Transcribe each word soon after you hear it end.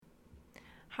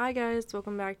Hi guys,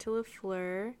 welcome back to La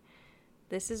Fleur.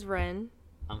 This is Ren,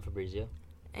 I'm Fabrizio.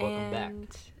 Welcome back.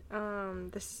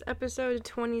 this is episode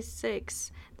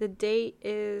 26. The date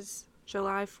is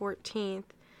July 14th.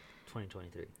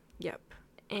 2023. Yep.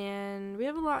 And we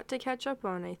have a lot to catch up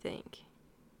on, I think.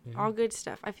 Mm-hmm. All good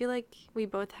stuff. I feel like we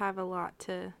both have a lot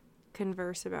to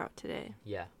converse about today.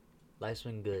 Yeah. Life's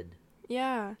been good.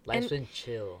 Yeah. Life's been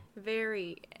chill.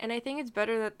 Very. And I think it's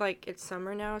better that, it's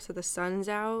summer now, so the sun's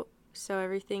out, so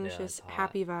everything's just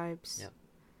happy vibes. Yep.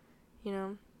 You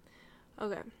know?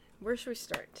 Okay. Where should we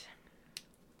start?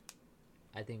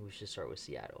 I think we should start with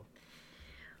Seattle.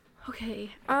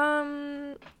 Okay.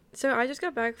 So I just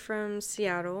got back from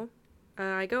Seattle.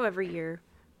 I go every year,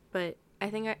 but I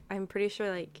think I'm pretty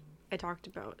sure, I talked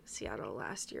about Seattle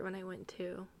last year when I went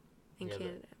to in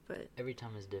Canada, but every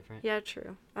time is different. Yeah,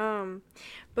 true.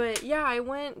 But yeah, I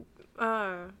went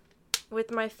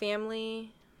with my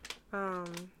family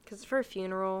cuz for a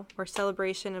funeral or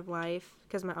celebration of life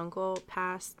cuz my uncle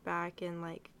passed back in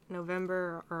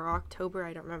November or October,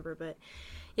 I don't remember, but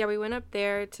yeah, we went up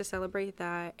there to celebrate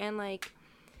that, and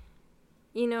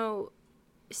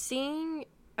seeing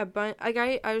a bunch,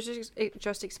 I was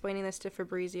just explaining this to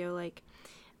Fabrizio,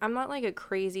 I'm not a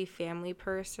crazy family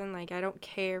person, I don't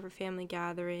care for family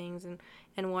gatherings and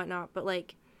whatnot, but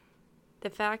the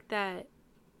fact that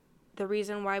the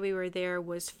reason why we were there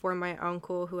was for my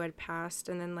uncle who had passed,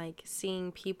 and then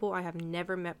seeing people I have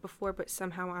never met before but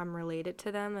somehow I'm related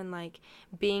to them, and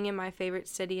being in my favorite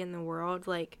city in the world,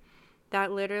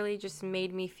 that literally just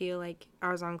made me feel like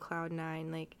I was on cloud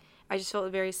nine. I just felt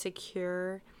very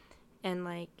secure and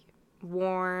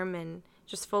warm and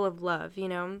just full of love,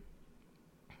 and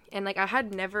I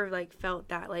had never felt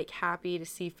that happy to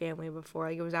see family before.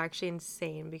 It was actually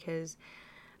insane because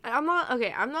I'm not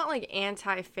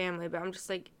anti-family, but I'm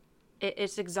just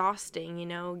it's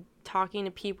exhausting, talking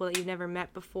to people that you've never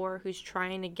met before who's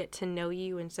trying to get to know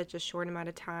you in such a short amount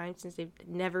of time since they've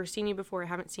never seen you before or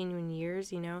haven't seen you in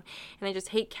years, and I just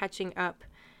hate catching up,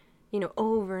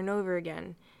 over and over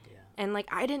again. Yeah. And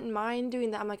I didn't mind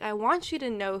doing that. I'm I want you to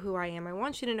know who I am. I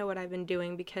want you to know what I've been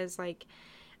doing because I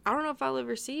don't know if I'll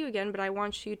ever see you again, but I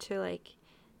want you to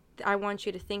I want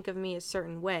you to think of me a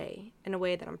certain way, in a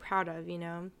way that I'm proud of,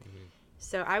 Mm-hmm.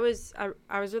 So I was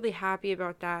really happy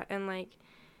about that, and I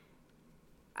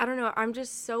don't know, I'm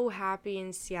just so happy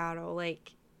in Seattle. I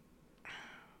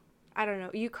don't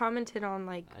know, you commented on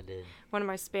I did. one of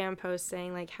my spam posts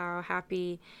saying how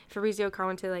happy Fabrizio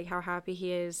commented how happy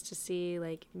he is to see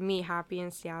me happy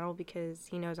in Seattle because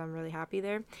he knows I'm really happy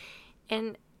there,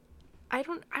 and I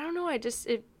don't know,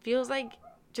 it feels like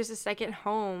just a second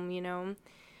home,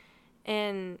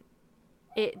 and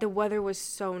the weather was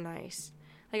so nice.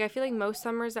 I feel like most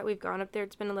summers that we've gone up there,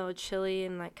 it's been a little chilly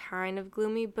and kind of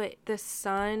gloomy, but the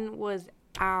sun was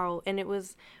out and it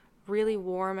was really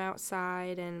warm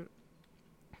outside and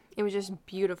it was just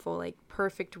beautiful,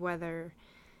 perfect weather.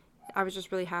 I was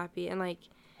just really happy, and I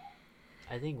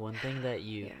think one thing that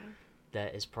yeah.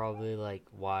 that is probably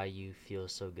why you feel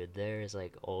so good there is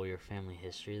all your family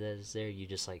history that is there. You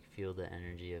just feel the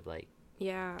energy of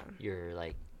Yeah. your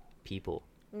people.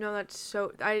 No, that's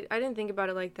so I didn't think about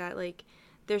it like that.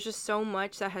 There's just so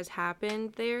much that has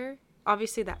happened there.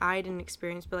 Obviously that I didn't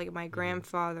experience, but my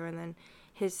grandfather and then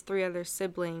his 3 other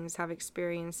siblings have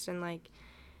experienced, and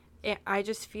I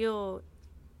just feel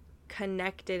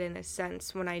connected in a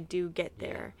sense when I do get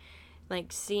there.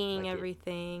 Seeing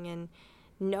everything and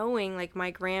knowing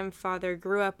my grandfather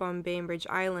grew up on Bainbridge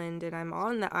Island and I'm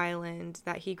on the island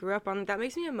that he grew up on, that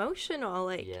makes me emotional.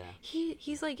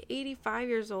 He's 85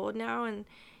 years old now, and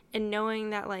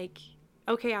knowing that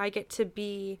okay, I get to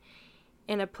be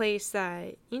in a place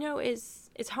that is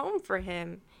home for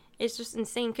him. It's just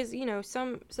insane because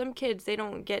some kids, they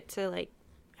don't get to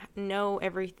know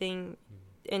everything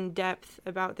in depth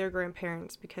about their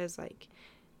grandparents because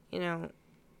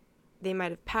they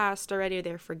might have passed already or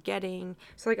they're forgetting.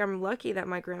 So I'm lucky that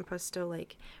my grandpa still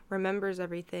remembers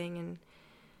everything, and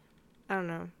I don't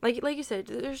know. Like you said,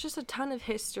 there's just a ton of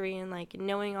history, and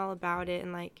knowing all about it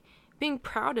and being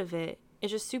proud of it is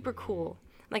just super cool.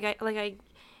 I'm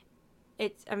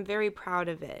very proud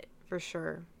of it for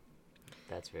sure.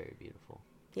 That's very beautiful.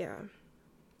 Yeah.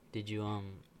 Did you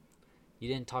you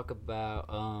didn't talk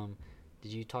about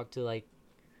did you talk to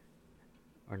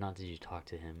or not did you talk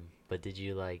to him, but did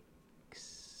you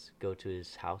go to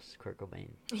his house, Kurt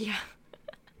Cobain? Yeah.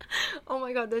 Oh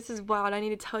my god, this is wild. I need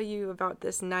to tell you about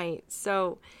this night.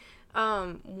 So,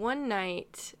 one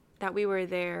night that we were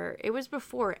there, it was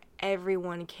before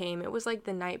everyone came. It was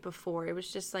the night before. It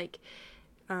was just a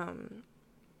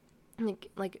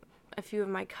few of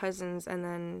my cousins and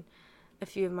then a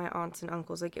few of my aunts and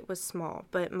uncles. Like, it was small.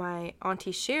 But my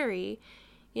Auntie Sherry,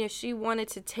 you know, she wanted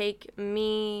to take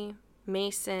me,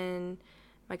 Mason,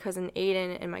 my cousin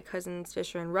Aiden, and my cousins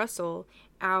Fisher and Russell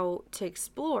out to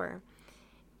explore.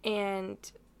 And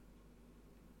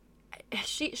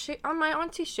she my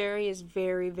Auntie Sherry is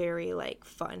very, very, like,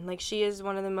 fun. Like, she is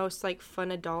one of the most, like,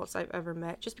 fun adults I've ever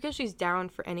met, just because she's down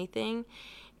for anything.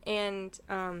 And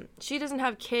she doesn't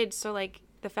have kids, so, like,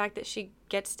 the fact that she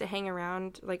gets to hang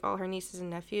around, like, all her nieces and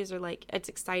nephews are, like, it's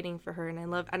exciting for her, and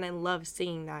I love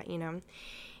seeing that, you know.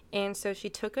 And so she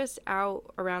took us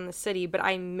out around the city, but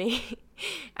I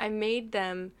made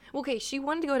them, okay, she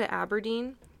wanted to go to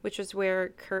Aberdeen, which is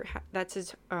where that's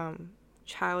his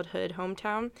childhood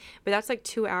hometown, but that's like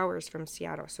 2 hours from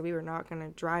Seattle, so we were not going to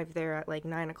drive there at like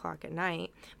 9 o'clock at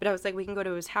night. But I was like, we can go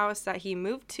to his house that he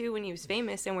moved to when he was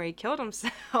famous and where he killed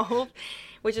himself,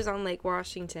 which is on Lake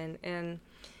Washington. And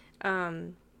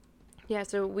yeah,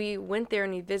 so we went there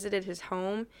and we visited his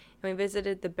home, and we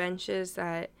visited the benches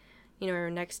that, you know,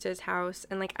 are next to his house.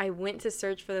 And, like, I went to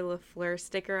search for the LaFleur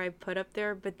sticker I put up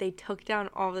there, but they took down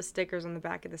all the stickers on the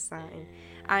back of the sign.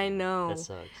 I know. That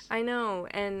sucks. I know.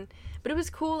 But it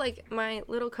was cool. Like, my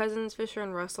little cousins, Fisher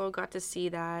and Russell, got to see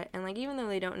that. And, like, even though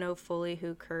they don't know fully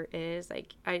who Kurt is,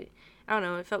 like, I don't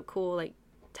know, it felt cool, like,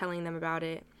 telling them about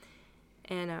it.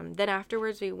 And then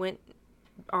afterwards, we went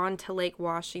on to Lake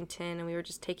Washington, and we were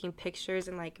just taking pictures,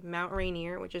 and, like, Mount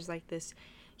Rainier, which is, like, this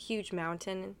huge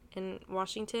mountain in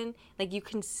Washington, like, you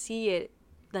can see it,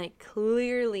 like,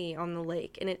 clearly on the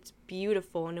lake, and it's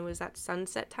beautiful. And it was at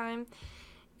sunset time,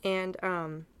 and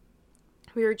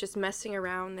we were just messing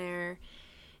around there.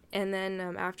 And then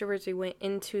afterwards we went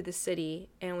into the city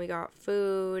and we got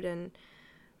food, and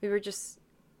we were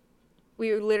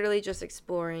literally just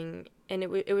exploring, and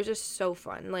it was just so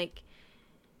fun. Like,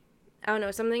 I don't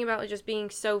know, something about just being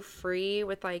so free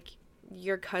with, like,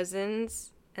 your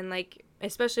cousins, and, like,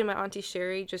 especially my Auntie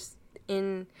Sherry, just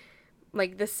in,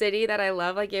 like, the city that I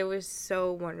love. Like, it was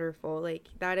so wonderful. Like,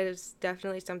 that is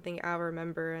definitely something I'll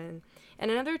remember. And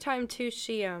another time, too,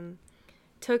 she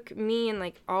took me and,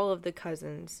 like, all of the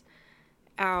cousins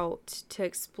out to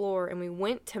explore, and we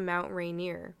went to Mount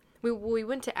Rainier. We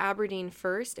went to Aberdeen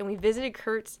first, and we visited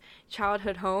Kurt's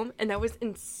childhood home, and that was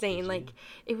insane. Like,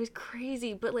 it was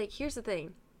crazy. But, like, here's the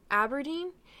thing.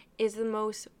 Aberdeen is the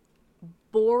most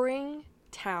boring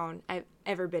town I've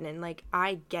ever been in. Like,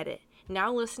 I get it.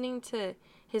 Now listening to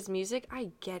his music, I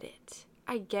get it.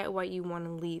 I get why you want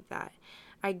to leave that.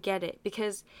 I get it.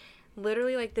 Because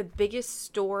literally, like, the biggest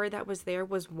store that was there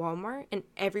was Walmart, and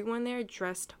everyone there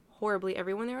dressed horribly.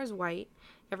 Everyone there was white.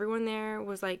 Everyone there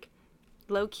was, like,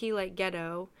 low-key, like,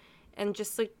 ghetto, and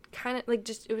just, like, kind of, like,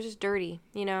 just, it was just dirty,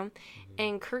 you know? Mm-hmm.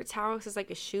 And Kurt's house is, like,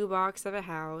 a shoebox of a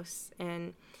house,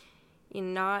 and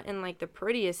not in, like, the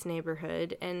prettiest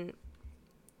neighborhood. And,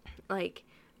 like,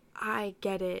 I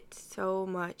get it so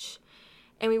much.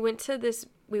 And we went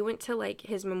to, like,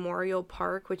 his memorial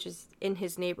park, which is in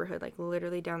his neighborhood, like,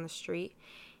 literally down the street.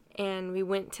 And we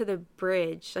went to the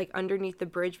bridge, like, underneath the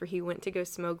bridge where he went to go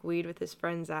smoke weed with his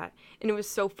friends at. And it was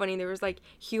so funny. There was, like,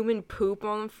 human poop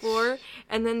on the floor,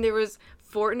 and then there was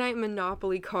Fortnite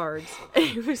Monopoly cards.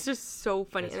 It was just so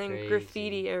funny. That's and then crazy.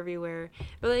 Graffiti everywhere.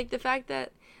 But, like, the fact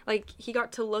that, like, he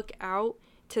got to look out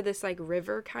to this, like,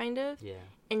 river, kind of. Yeah.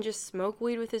 And just smoke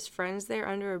weed with his friends there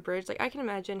under a bridge. Like, I can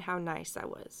imagine how nice that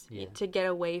was. Yeah. To get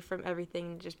away from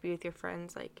everything and just be with your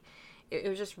friends. Like, it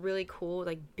was just really cool,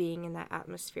 like, being in that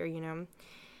atmosphere, you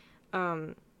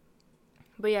know?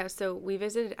 But yeah, so we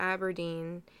visited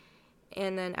Aberdeen,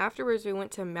 and then afterwards we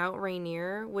went to Mount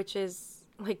Rainier, which is,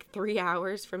 like, 3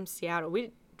 hours from Seattle.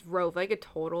 We drove, like, a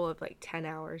total of, like, 10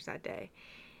 hours that day.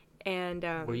 And,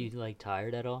 were you, like,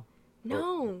 tired at all?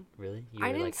 No. Or, really? You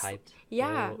were, like, hyped?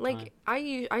 Yeah, like,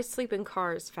 I sleep in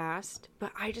cars fast,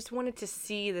 but I just wanted to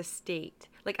see the state.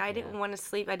 Like, I didn't want to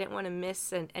sleep. I didn't want to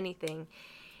miss anything.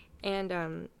 And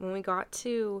when we got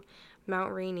to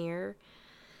Mount Rainier,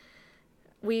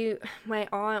 my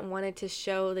aunt wanted to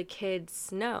show the kids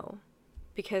snow,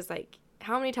 because, like,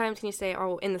 how many times can you say,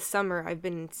 oh, in the summer I've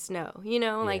been in snow, you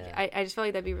know? Like, I just felt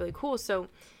like that'd be really cool. So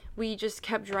we just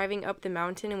kept driving up the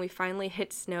mountain, and we finally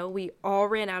hit snow. We all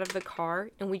ran out of the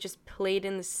car, and we just played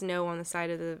in the snow on the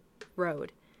side of the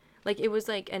road. Like, it was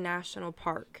like a national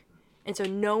park. And so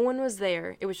no one was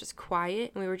there. It was just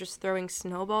quiet, and we were just throwing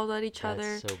snowballs at each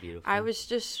other. That's so beautiful. I was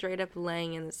just straight up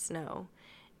laying in the snow,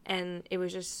 and it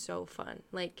was just so fun.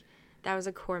 Like, that was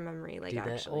a core memory, like, dude,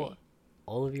 actually.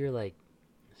 All of your, like,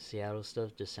 Seattle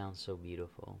stuff just sounds so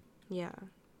beautiful. Yeah.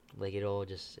 Like, it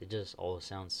just all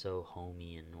sounds so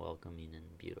homey and welcoming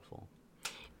and beautiful.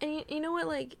 And you know what,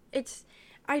 like,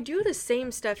 I do the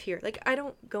same stuff here. Like, I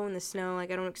don't go in the snow.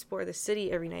 Like, I don't explore the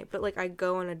city every night. But, like, I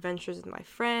go on adventures with my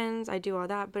friends. I do all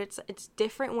that. But it's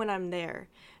different when I'm there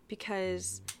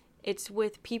because it's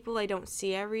with people I don't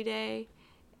see every day.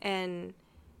 And,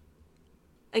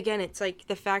 again, it's, like,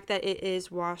 the fact that it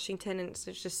is Washington and it's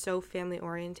just so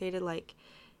family-orientated. Like,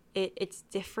 it's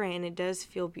different and it does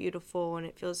feel beautiful and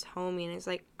it feels homey. And it's,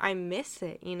 like, I miss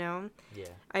it, you know? Yeah.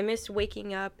 I miss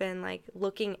waking up and, like,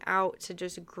 looking out to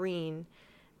just green.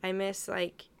 I miss,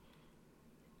 like,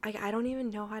 I don't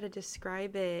even know how to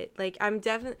describe it. Like, I'm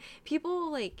definitely,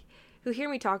 people, like, who hear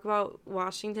me talk about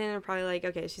Washington are probably like,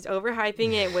 okay, she's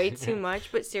overhyping it way too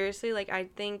much. But seriously, like, I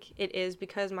think it is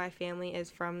because my family is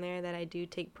from there that I do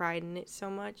take pride in it so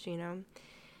much, you know?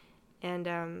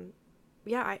 And,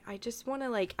 yeah, I just want to,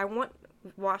 like, I want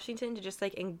Washington to just,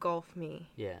 like, engulf me.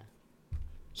 Yeah.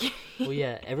 Well,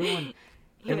 yeah,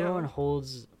 everyone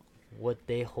holds what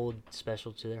they hold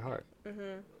special to their heart.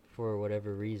 Mm-hmm. For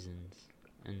whatever reasons,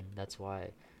 and that's why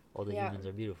all the humans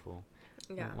are beautiful.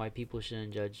 Yeah. Why people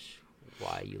shouldn't judge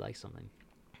why you like something.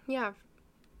 Yeah.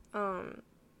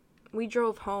 We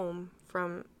drove home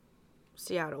from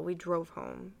Seattle. We drove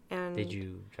home. And did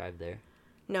you drive there?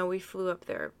 No, we flew up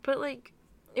there. But, like,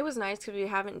 it was nice because we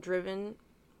haven't driven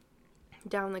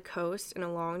down the coast in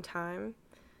a long time.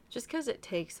 Just because it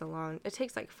takes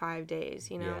like 5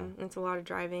 days, you know? Yeah. It's a lot of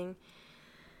driving.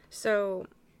 So,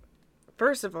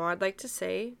 first of all, I'd like to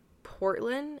say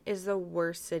Portland is the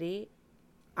worst city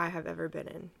I have ever been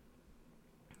in.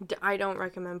 I don't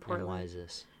recommend Portland. And why is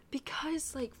this?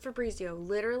 Because, like, Fabrizio,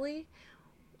 literally,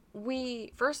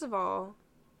 first of all,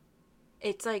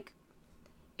 it's like,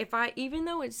 even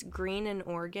though it's green in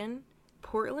Oregon,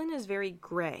 Portland is very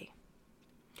gray.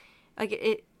 Like,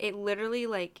 it literally,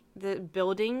 like, the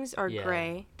buildings are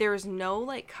gray. There's no,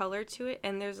 like, color to it,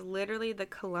 and there's literally the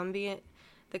Columbia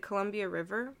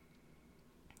River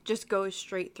just goes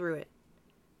straight through it.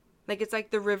 Like, it's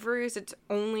like the river is its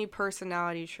only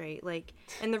personality trait. Like,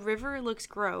 and the river looks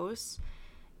gross,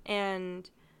 and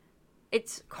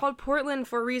it's called Portland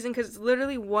for a reason because it's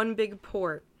literally one big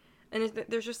port. And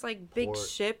there's just, like, big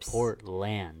ships.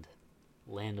 Portland.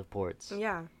 Land of ports.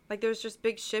 Yeah. Like, there's just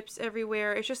big ships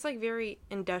everywhere. It's just, like, very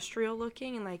industrial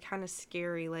looking and, like, kind of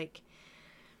scary. Like,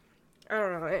 I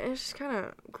don't know. It's just kind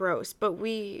of gross. But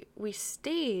we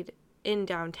stayed in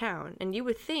downtown. And you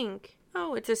would think,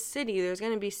 oh, it's a city. There's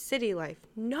going to be city life.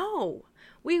 No.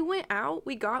 We went out.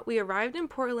 We arrived in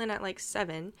Portland at, like,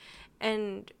 7.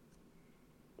 And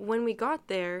when we got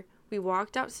there, we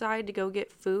walked outside to go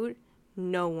get food.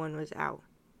 No one was out.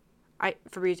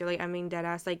 Fabrizio, like, I mean, dead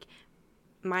ass, like,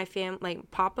 my like,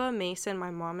 Papa, Mason,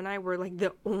 my mom, and I were, like,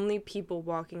 the only people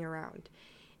walking around.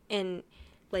 And,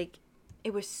 like,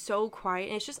 it was so quiet.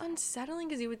 And it's just unsettling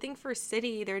because you would think for a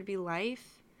city there'd be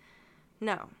life.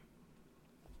 No.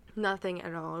 Nothing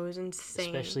at all. It was insane.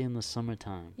 Especially in the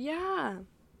summertime. Yeah.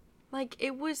 Like,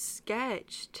 it was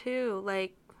sketch, too.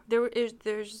 Like,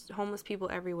 there's homeless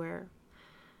people everywhere.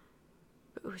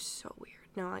 But it was so weird.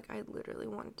 No, like, I literally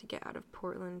wanted to get out of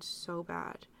Portland so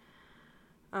bad.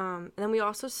 And then we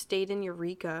also stayed in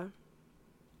Eureka,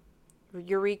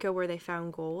 where they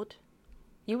found gold.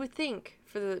 You would think,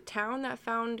 for the town that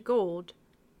found gold,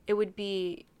 it would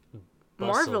be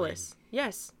marvelous.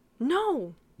 Yes.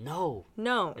 No. No.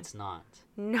 No. It's not.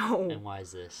 No. And why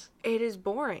is this? It is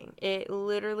boring. It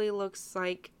literally looks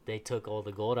like... They took all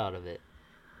the gold out of it.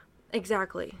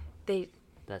 Exactly.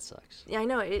 That sucks. Yeah, I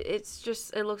know. It's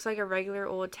just, it looks like a regular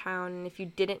old town. And if you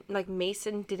didn't, like,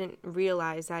 Mason didn't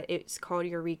realize that it's called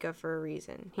Eureka for a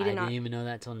reason. I didn't even know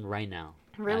that till right now.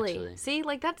 Really? Actually. See,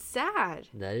 like, that's sad.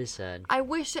 That is sad. I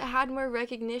wish it had more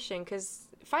recognition because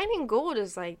finding gold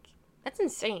is, like, that's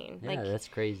insane. Yeah, like, that's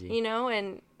crazy. You know,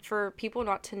 and for people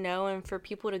not to know and for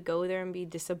people to go there and be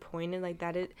disappointed like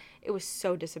that, it was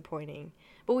so disappointing.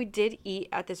 But we did eat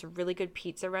at this really good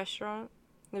pizza restaurant.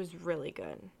 It was really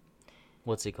good.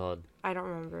 What's it called? I don't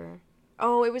remember.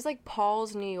 Oh, it was like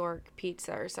Paul's New York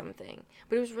Pizza or something.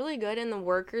 But it was really good, and the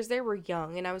workers there were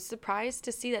young. And I was surprised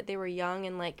to see that they were young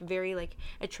and, like, very, like,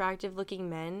 attractive-looking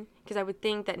men. Because I would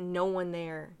think that no one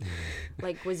there,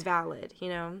 like, was valid, you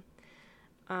know?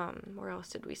 Where else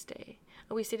did we stay?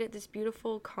 Oh, we stayed at this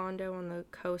beautiful condo on the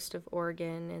coast of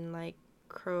Oregon in, like,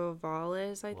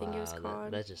 Corvallis, I think it was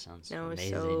called. That just sounds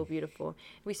amazing. It was so beautiful.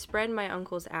 We spread my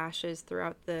uncle's ashes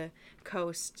throughout the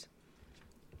coast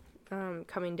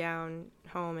coming down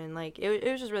home, and, like, it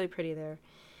was just really pretty there.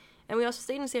 And we also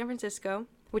stayed in San Francisco,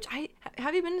 which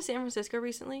have you been to San Francisco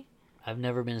recently? I've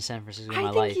never been to San Francisco in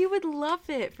my life. I think you would love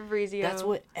it, Fabrizio. That's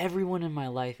what everyone in my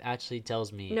life actually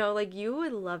tells me. No, like, you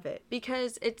would love it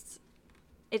because it's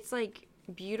like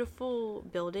beautiful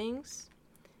buildings.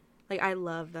 Like, I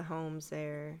love the homes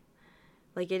there.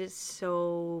 Like, it is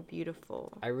so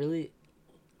beautiful. I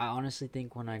honestly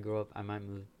think when I grow up, I might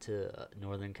move to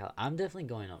Northern Cal. I'm definitely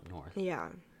going up north. Yeah.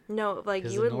 No, like,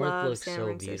 Because you the would north love looks San so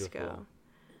Francisco. beautiful.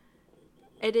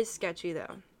 It is sketchy,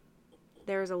 though.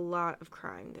 There's a lot of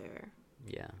crime there.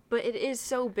 Yeah. But it is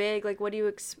so big. Like, what do you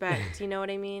expect? You know what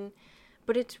I mean?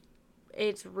 But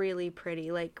it's really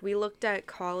pretty. Like, we looked at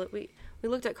we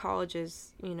looked at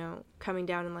colleges, you know, coming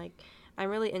down, and like, I'm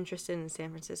really interested in San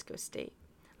Francisco State.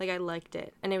 Like, I liked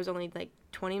it, and it was only like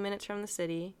 20 minutes from the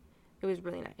city. It was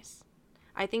really nice.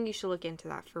 I think you should look into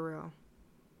that for real.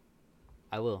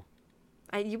 I will.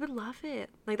 You would love it.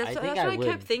 Like, that's I what I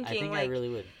kept thinking. I think like, I really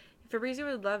would.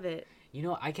 Fabrizio would love it. You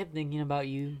know, I kept thinking about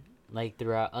you, like,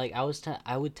 throughout, like, I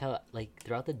would tell, like,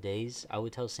 throughout the days, I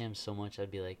would tell Sam so much, I'd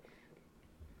be like,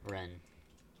 Ren.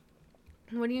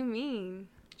 What do you mean?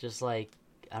 Just, like,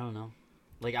 I don't know.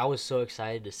 Like, I was so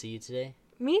excited to see you today.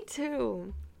 Me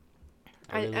too.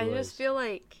 I just feel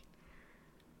like,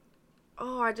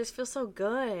 I just feel so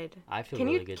good. I feel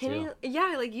really good, too.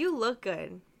 Yeah, like, you look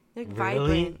good. You look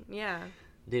really? vibrant. Yeah.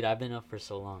 Dude, I've been up for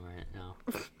so long right now.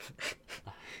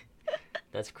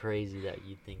 That's crazy that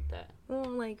you think that. Well,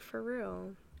 like, for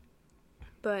real.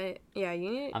 But, yeah, you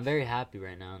need... I'm very happy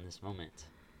right now in this moment.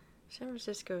 San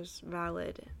Francisco's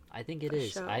valid. I think it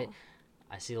is. Show.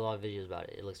 I see a lot of videos about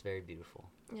it. It looks very beautiful.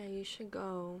 Yeah, you should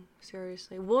go.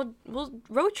 Seriously. We'll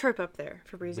road trip up there,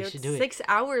 Fabrizio. We should do it. 6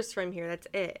 hours from here. That's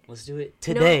it. Let's do it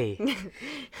today.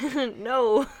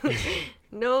 No.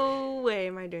 No way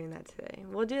am I doing that today.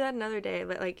 We'll do that another day,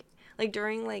 but like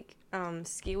during like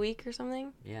ski week or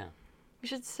something. Yeah. We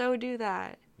should so do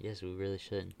that. Yes, we really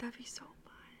should. That'd be so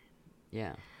fun.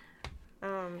 Yeah.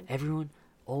 Everyone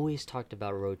always talked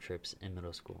about road trips in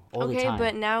middle school. All okay, the time.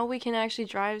 but now we can actually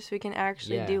drive, so we can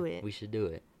actually do it. We should do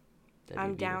it.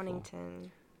 I'm Downington.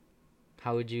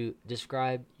 How would you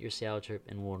describe your Seattle trip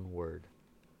in one word?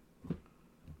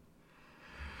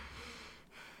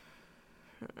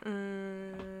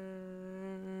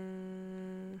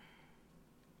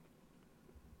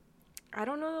 I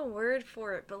don't know the word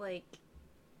for it, but like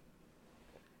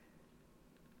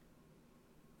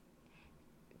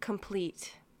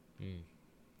complete.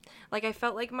 Like, I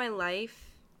felt like my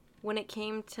life when it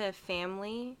came to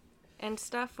family and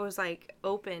stuff was like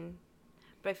open,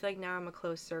 but I feel like now I'm a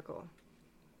closed circle.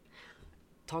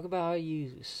 Talk about how you...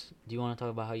 Do you want to talk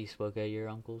about how you spoke at your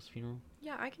uncle's funeral?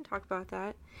 Yeah, I can talk about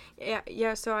that.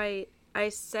 Yeah. So I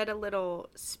said a little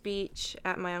speech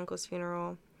at my uncle's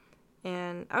funeral,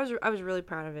 and I was really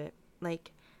proud of it.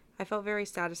 Like, I felt very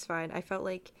satisfied. I felt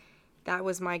like that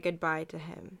was my goodbye to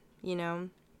him, you know?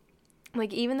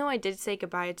 Like, even though I did say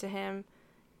goodbye to him,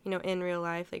 you know, in real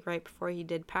life, like, right before he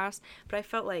did pass, but I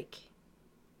felt like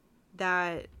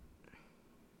that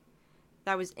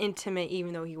was intimate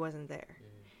even though he wasn't there.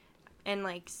 And,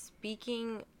 like,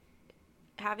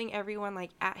 having everyone, like,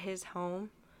 at his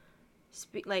home,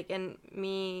 and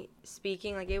me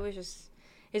speaking, like, it was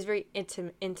very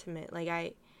intimate. Like,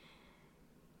 I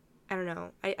don't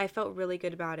know. I felt really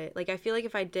good about it. Like, I feel like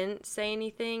if I didn't say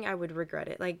anything, I would regret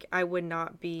it. Like, I would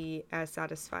not be as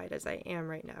satisfied as I am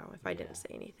right now if I didn't say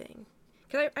anything.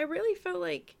 Because I really felt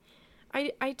like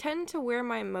I tend to wear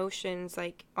my emotions,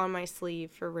 like, on my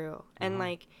sleeve for real. And,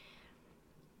 like,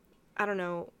 I don't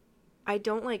know. I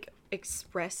don't, like,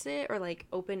 express it or, like,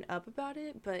 open up about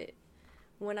it. But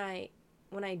when I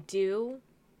do,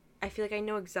 I feel like I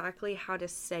know exactly how to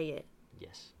say it.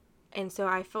 Yes. And so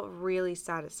I felt really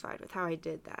satisfied with how I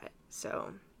did that.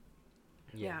 So,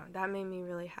 yeah, that made me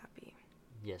really happy.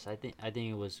 Yes, I think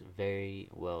it was very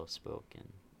well spoken.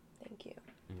 Thank you.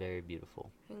 And very beautiful.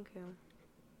 Thank you.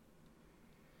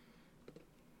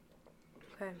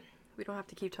 Okay, we don't have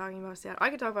to keep talking about Seattle. I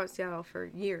could talk about Seattle for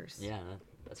years. Yeah,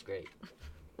 that's great.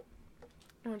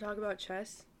 You want to talk about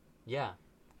chess? Yeah.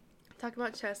 Talk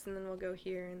about chess, and then we'll go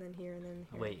here, and then here, and then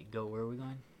here. Wait, where are we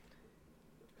going?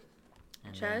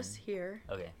 And chess here.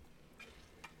 Okay.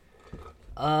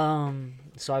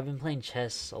 So I've been playing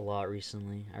chess a lot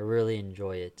recently. I really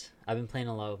enjoy it. I've been playing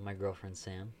a lot with my girlfriend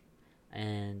Sam,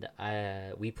 and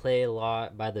we play a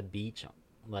lot by the beach,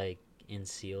 like in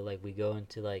Seal. Like, we go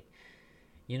into, like,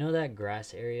 you know that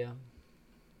grass area?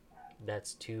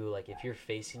 That's like, if you're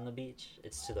facing the beach,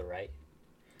 it's to the right.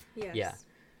 Yes. Yeah.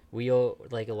 We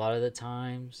like, a lot of the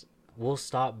times we'll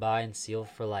stop by and Seal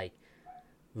for, like,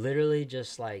 literally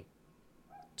just like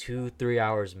 2-3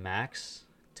 hours max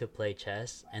to play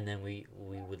chess, and then we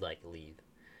would, like, leave.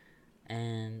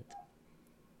 And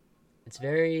it's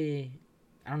very,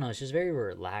 I don't know, it's just very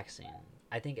relaxing.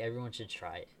 I think everyone should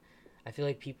try it. I feel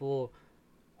like people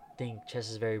think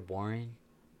chess is very boring,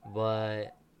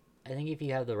 but I think if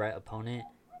you have the right opponent,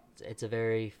 It's a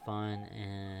very fun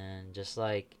and just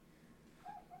like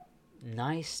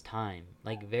nice time,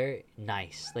 like very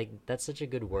nice, like that's such a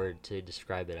good word to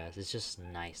describe it as. It's just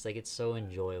nice, like it's so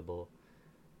enjoyable.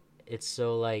 It's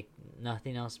so like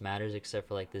nothing else matters except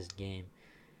for like this game.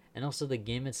 And also the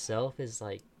game itself is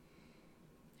like,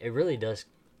 it really does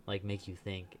like make you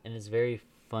think, and it's very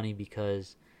funny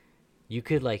because you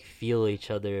could like feel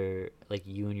each other, like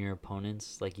you and your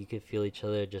opponents, like you could feel each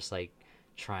other just like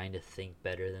trying to think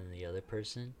better than the other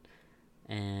person.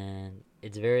 And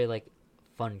it's very like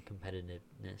fun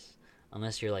competitiveness,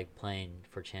 unless you're like playing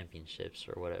for championships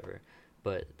or whatever.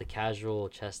 But the casual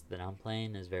chess that I'm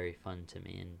playing is very fun to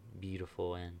me and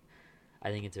beautiful, and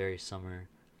I think it's very summer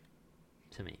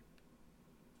to me.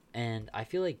 And I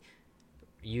feel like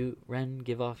you, Ren,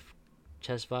 give off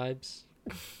chess vibes,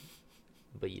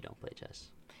 but you don't play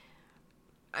chess.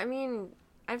 I mean,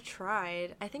 I've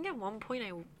tried. I think at one point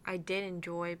I did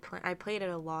enjoy I played it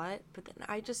a lot, but then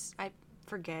I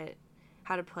forget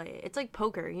how to play it. It's like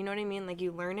poker, you know what I mean? Like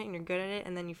you learn it and you're good at it,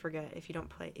 and then you forget if you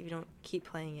don't keep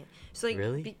playing it. So like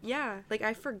Really? yeah, like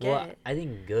I forget Well, it. I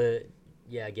think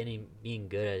being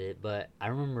good at it, but I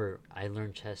remember I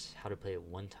learned chess how to play it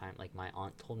one time. Like my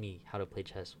aunt told me how to play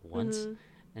chess once,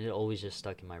 and it always just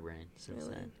stuck in my brain since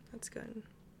Really? then. That's good.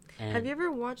 And Have you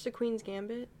ever watched The Queen's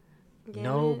Gambit?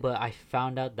 no, but I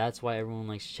found out that's why everyone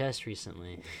likes chess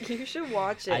recently. You should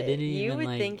watch it. I didn't You even would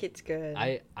like. think it's good.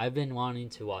 I've been wanting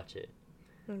to watch it.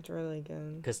 It's really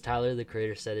good. Because Tyler, the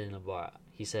creator, said it in a bar.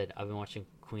 He said, I've been watching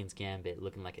Queen's Gambit,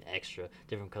 looking like an extra,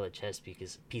 different colored chess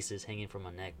pieces hanging from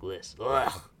my necklace.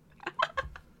 Ugh.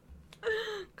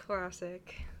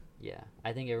 Classic. Yeah,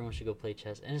 I think everyone should go play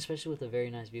chess, and especially with a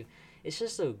very nice view. It's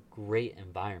just a great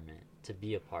environment to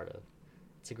be a part of.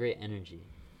 It's a great energy.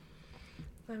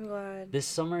 I'm glad. This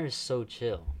summer is so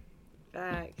chill.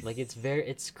 Facts. Like,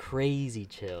 it's crazy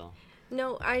chill.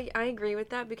 No, I agree with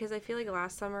that because I feel like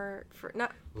last summer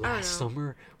Last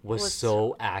summer was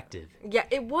so active. Yeah,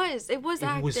 it was active.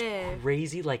 It was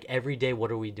crazy. Like every day,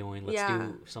 what are we doing? Let's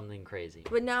do something crazy.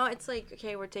 But now it's like,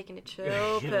 okay, we're taking a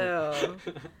chill pill.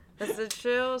 It's a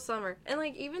chill summer. And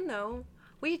like, even though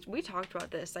we talked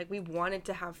about this, like we wanted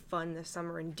to have fun this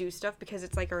summer and do stuff because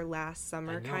it's like our last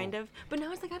summer kind of. But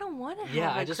now it's like I don't want to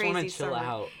have I just want to chill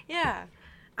out. Yeah.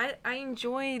 I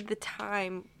enjoy the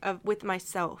time with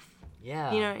myself.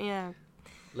 Yeah. You know, yeah.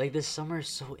 Like this summer is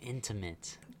so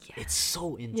intimate. Yeah. It's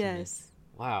so intimate. Yes.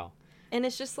 Wow. And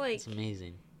it's just like, it's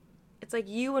amazing. It's like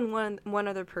you and one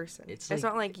other person. It's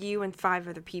not like you and 5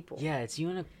 other people. Yeah, it's you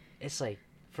and it's like,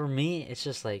 for me, it's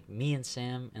just like me and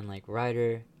Sam and like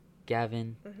Ryder,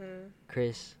 Gavin,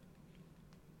 Chris,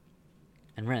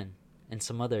 and Ren, and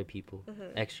some other people,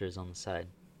 extras on the side.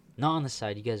 Not on the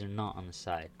side. You guys are not on the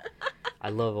side. I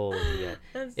love all of you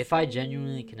guys. If I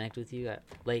genuinely connect with you,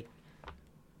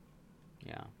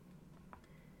 yeah.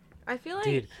 I feel like,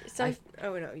 dude.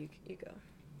 Oh no, you go.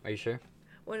 Are you sure?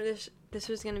 This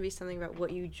was gonna be something about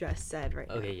what you just said right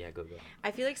now. Okay, yeah, go.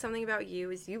 I feel like something about you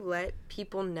is you let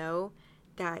people know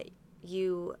that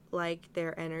you like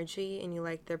their energy and you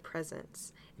like their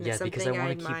presence. And yeah, because I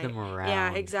want to keep them around.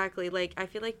 Yeah, exactly. Like I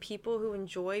feel like people who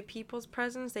enjoy people's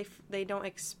presence, they don't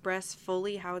express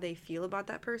fully how they feel about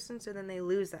that person, so then they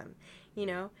lose them, you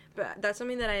know? But that's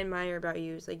something that I admire about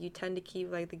you, is like you tend to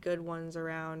keep like the good ones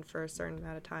around for a certain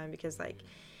amount of time because like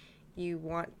you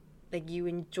want, like you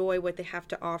enjoy what they have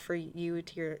to offer you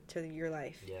to your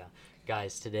life. Yeah.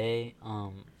 Guys, today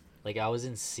like I was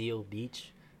in Seal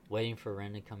Beach waiting for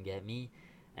Ren to come get me,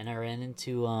 and I ran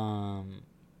into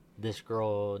this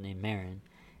girl named Marin,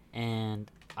 and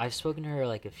I've spoken to her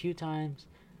like a few times,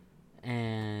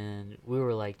 and we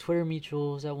were like Twitter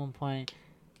mutuals at one point,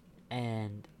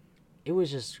 and it was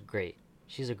just great.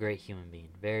 She's a great human being,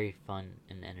 very fun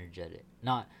and energetic.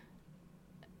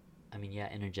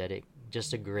 Energetic.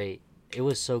 Just a great. It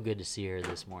was so good to see her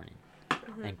this morning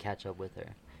and catch up with her.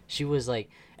 She was like,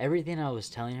 everything I was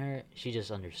telling her, she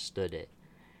just understood it.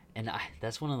 And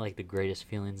that's one of like the greatest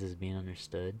feelings, is being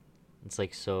understood. It's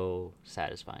like so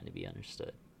satisfying to be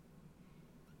understood.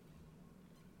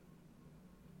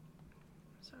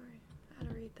 Sorry, I had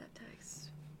to read that text.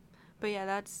 But yeah,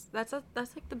 that's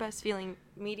like the best feeling.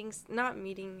 Not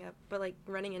meeting up, but like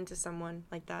running into someone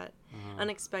like that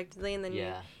unexpectedly, and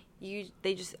then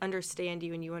they just understand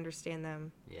you and you understand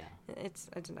them. Yeah, it's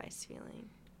a nice feeling.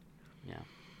 Yeah.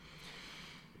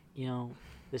 You know,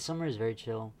 the summer is very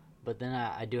chill. But then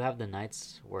I do have the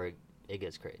nights where it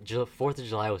gets crazy. 4th of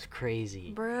July was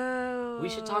crazy. Bro. We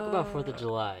should talk about 4th of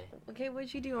July. Okay,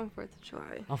 what'd you do on 4th of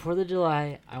July? On 4th of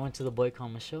July, I went to the Boy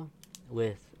Comma show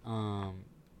with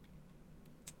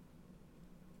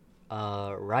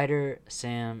Ryder,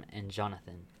 Sam, and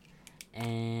Jonathan.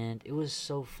 and it was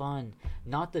so fun.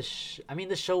 Not the I mean,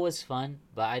 the show was fun,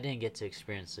 but I didn't get to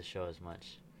experience the show as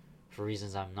much for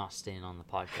reasons I'm not staying on the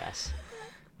podcast.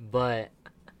 But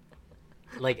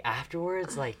like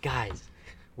afterwards, like guys,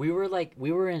 we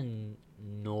were in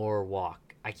Norwalk.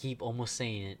 I keep almost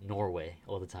saying it Norway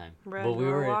all the time. Bro, but we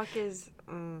Norwalk were is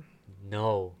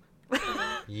no.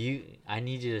 I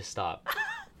need you to stop.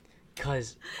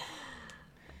 Cuz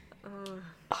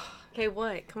okay,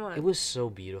 what? Come on. it was so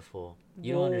beautiful.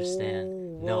 You don't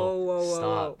understand. No, Whoa,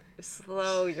 stop.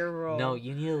 Slow your roll. No,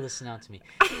 you need to listen out to me.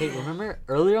 Hey, remember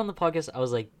earlier on the podcast I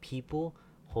was like, people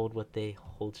hold what they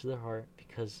hold to their heart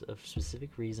because of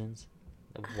specific reasons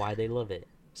of why they love it.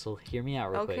 So hear me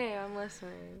out real quick. Okay, I'm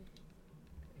listening.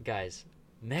 Guys,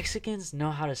 Mexicans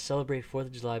know how to celebrate 4th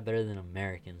of July better than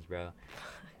Americans, bro.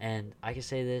 And I can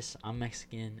say this, I'm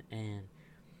Mexican, and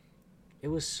it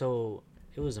was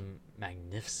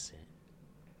magnificent.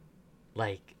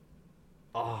 Like,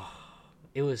 oh,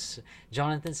 it was,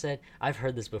 Jonathan said, I've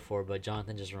heard this before, but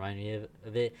Jonathan just reminded me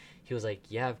of it. He was like,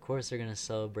 yeah, of course they're going to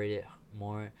celebrate it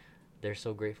more. They're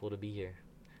so grateful to be here.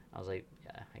 I was like,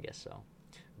 yeah, I guess so.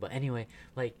 But anyway,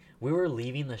 like, we were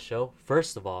leaving the show.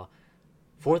 First of all,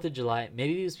 4th of July,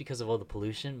 maybe it was because of all the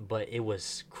pollution, but it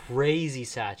was crazy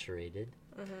saturated.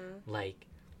 Like,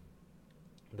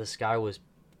 the sky was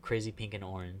crazy pink and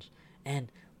orange.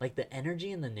 And, like, the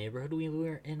energy in the neighborhood we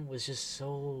were in was just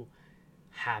so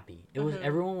happy. It was,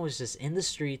 everyone was just in the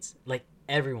streets, like,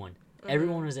 everyone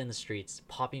was in the streets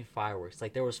popping fireworks.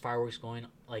 Like, there was fireworks going,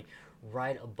 like,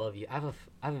 right above you. I have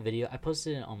a video. I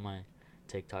posted it on my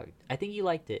TikTok. I think you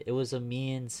liked it. It was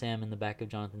me and Sam in the back of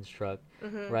Jonathan's truck.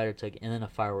 Ryder took it, and then a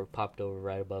firework popped over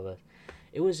right above us.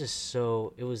 It was just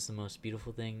it was the most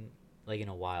beautiful thing, like, in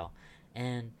a while.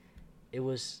 And it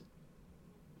was,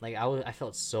 like, I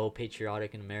felt so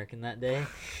patriotic and American that day.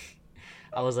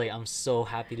 I was like, I'm so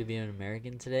happy to be an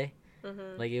American today.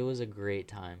 Like, it was a great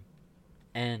time.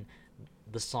 And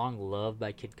the song Love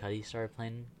by Kid Cudi started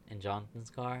playing in Jonathan's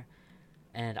car.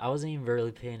 And I wasn't even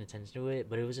really paying attention to it,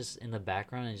 but it was just in the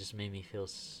background and it just made me feel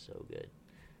so good.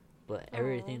 But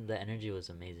everything, the energy was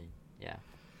amazing. Yeah.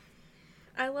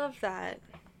 I love that.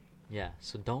 Yeah,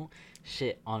 so don't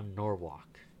shit on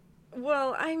Norwalk.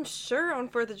 Well, I'm sure on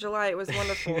 4th of July it was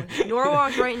wonderful.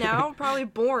 Norwalk right now, probably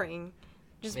boring.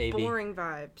 Just Maybe. boring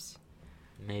vibes.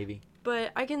 Maybe.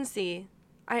 But I can see.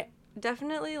 I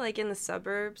definitely, like, in the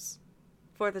suburbs,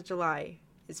 4th of July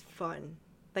is fun.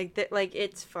 Like,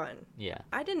 it's fun. Yeah.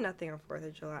 I did nothing on 4th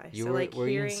of July. Were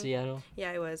you in Seattle?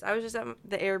 Yeah, I was. I was just at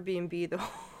the Airbnb the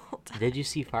whole time. Did you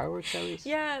see fireworks at least?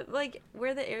 Yeah, like,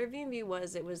 where the Airbnb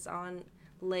was, it was on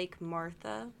Lake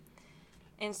Martha.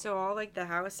 And so all, like, the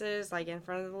houses, like, in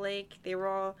front of the lake, they were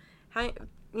all,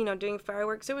 doing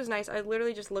fireworks. It was nice. I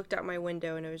literally just looked out my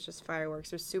window, and it was just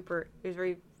fireworks. It was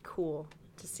very cool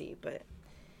to see, but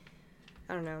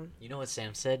I don't know. You know what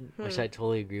Sam said, which I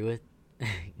totally agree with?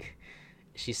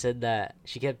 She said that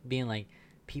she kept being like,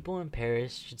 people in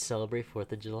Paris should celebrate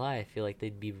 4th of July. I feel like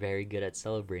they'd be very good at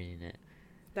celebrating it.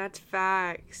 That's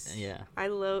facts. Yeah. I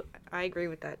agree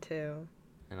with that too.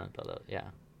 And I thought that, yeah.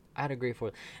 I had a great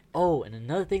 4th. Oh, and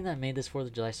another thing that made this 4th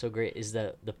of July so great is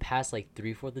that the past, like,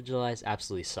 3 4th of Julys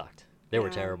absolutely sucked. They were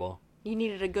terrible. You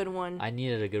needed a good one. I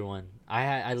needed a good one.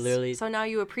 I literally... So now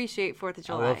you appreciate 4th of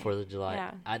July. I love 4th of July.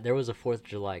 Yeah. There was a 4th of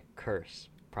July curse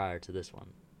prior to this one.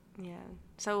 Yeah.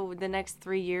 So the next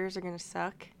 3 years are going to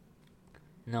suck?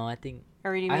 No, I think...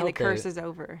 Or do you mean the curse is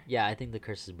over? Yeah, I think the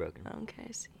curse is broken. Okay,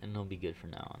 I see. And it'll be good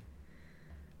from now on.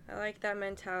 I like that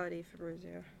mentality,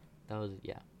 Fabrizio. That was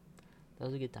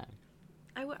a good time.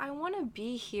 I want to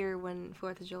be here when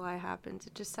 4th of July happens.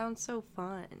 It just sounds so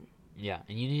fun. Yeah,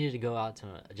 and you needed to go out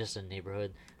to just a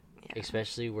neighborhood,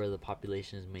 especially where the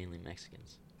population is mainly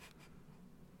Mexicans.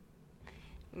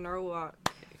 Norwalk.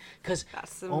 Because,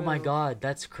 oh my God,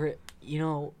 that's you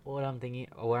know what I'm thinking,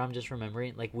 or what I'm just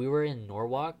remembering? Like, we were in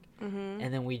Norwalk,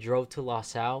 and then we drove to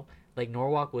Los Al. Like,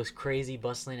 Norwalk was crazy,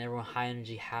 bustling, everyone high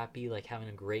energy, happy, like, having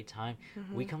a great time.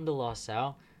 We come to Los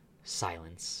Al,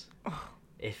 silence.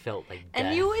 It felt like death.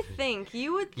 And you would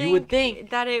think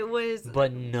that it was...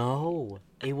 But no,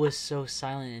 it was so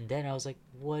silent and dead. I was like,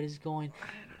 what is going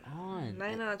on?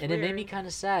 I know, it's and weird. It made me kind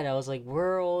of sad. I was like,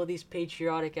 where are all these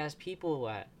patriotic-ass people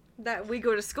at? That we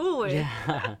go to school with.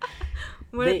 Yeah.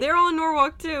 They're all in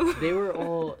Norwalk, too. They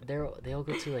all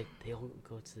go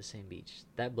to the same beach.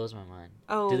 That blows my mind.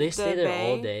 Oh, do they stay there Bay?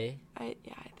 all day? I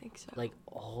think so. Like,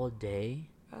 all day?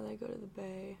 Oh, they go to the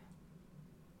Bay.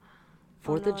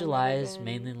 4th of July is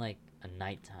mainly, like, a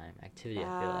nighttime activity,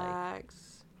 I feel like.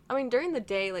 I mean, during the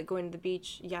day, like, going to the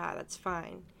beach, yeah, that's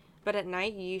fine. But at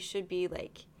night, you should be,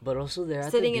 like, But also, they're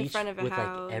at sitting the in beach front of a with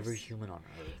house. like every human on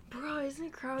Earth. Bro, isn't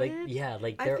it crowded? Like, yeah,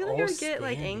 like I they're feel like all I would get,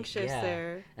 like, standing. anxious Yeah.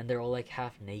 there. And they're all like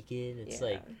half naked. It's Yeah.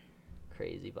 like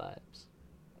crazy vibes.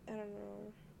 I don't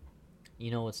know. You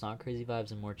know what's not crazy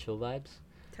vibes and more chill vibes?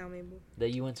 Tell me.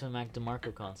 That you went to a Mac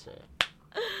DeMarco concert.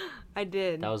 I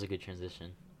did. That was a good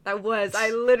transition. That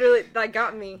literally, that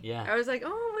got me. Yeah. I was like,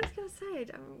 oh, what is he gonna say?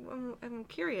 I'm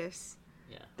curious.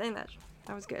 Yeah. Dang, that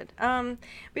was good. But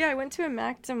yeah, I went to a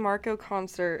Mac DeMarco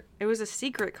concert. It was a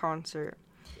secret concert.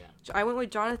 Yeah. I went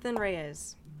with Jonathan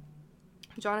Reyes.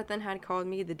 Jonathan had called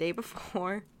me the day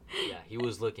before. Yeah, he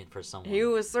was looking for someone. He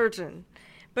was searching.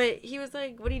 But he was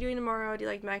like, what are you doing tomorrow? Do you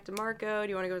like Mac DeMarco? Do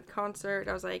you want to go to the concert?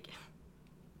 I was like,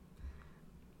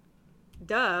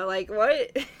 duh, like,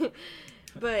 what?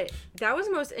 But that was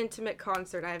the most intimate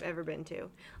concert I've ever been to.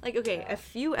 Like, okay, Yeah. a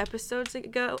few episodes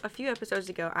ago,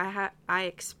 I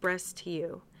expressed to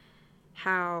you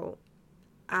how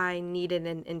I needed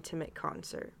an intimate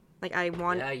concert. Like, Yeah,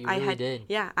 you really did.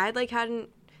 Yeah, I like hadn't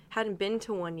been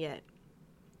to one yet.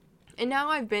 And now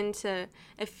I've been to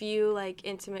a few, like,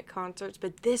 intimate concerts,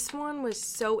 but this one was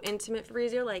so intimate,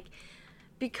 Fabrizio, like,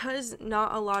 because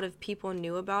not a lot of people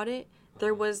knew about it,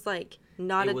 there was, like,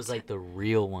 It was like the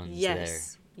real ones there.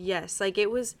 Yes, like, it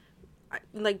was,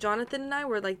 like, Jonathan and I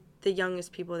were, like, the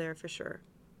youngest people there for sure.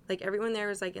 Like, everyone there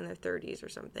was, like, in their 30s or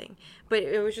something. But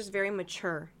it was just very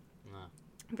mature.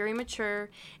 Very mature,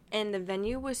 and the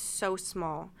venue was so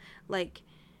small. Like,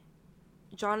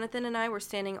 Jonathan and I were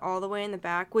standing all the way in the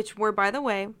back, which were, by the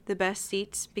way, the best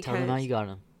seats because... Tell them how you got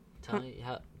them. Tell me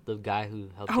how the guy who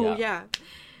helped you out. Oh, yeah.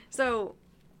 So,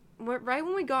 right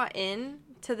when we got in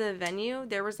to the venue,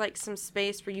 there was, like, some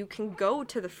space where you can go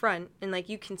to the front, and, like,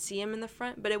 you can see him in the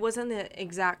front, but it wasn't the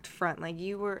exact front. Like,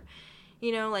 you were,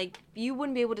 you know, like, you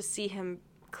wouldn't be able to see him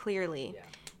clearly. Yeah.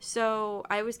 So,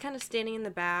 I was kind of standing in the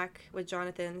back with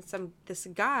Jonathan. This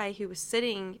guy who was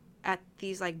sitting at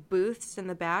these, like, booths in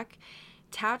the back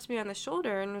tapped me on the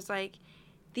shoulder and was like,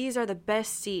 these are the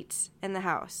best seats in the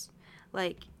house.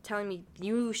 Like, telling me,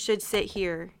 you should sit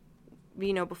here,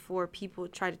 you know, before people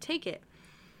try to take it.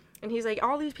 And he's like,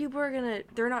 all these people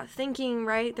they're not thinking,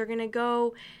 right? They're going to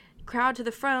go crowd to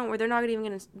the front where they're not even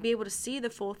going to be able to see the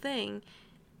full thing.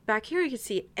 Back here, you can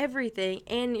see everything,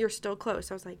 and you're still close.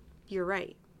 I was like, you're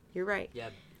right. You're right.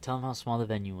 Yeah. Tell them how small the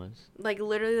venue was. Like,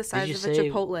 literally the size of a Did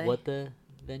you Chipotle. say what the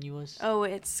venue was? Oh,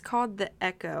 it's called the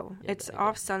Echo. Yeah, it's the Echo.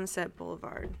 off Sunset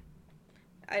Boulevard.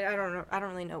 I don't know. I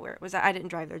don't really know where it was. I didn't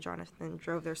drive there. Jonathan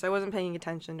drove there, so I wasn't paying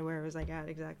attention to where it was, like, at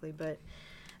exactly. But,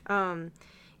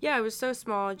 yeah, it was so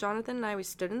small. Jonathan and I, we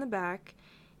stood in the back,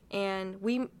 and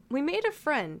we made a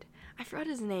friend. I forgot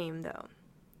his name, though.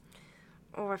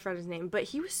 Oh, I forgot his name. But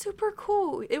he was super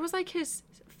cool. It was, like, his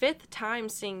 5th time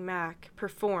seeing Mac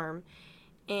perform,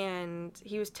 and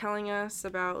he was telling us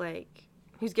about, like,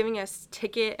 he was giving us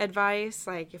ticket advice,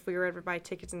 like, if we were ever buy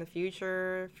tickets in the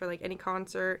future for, like, any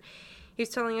concert. He was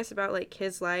telling us about, like,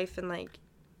 his life and, like,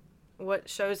 what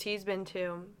shows he's been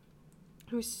to.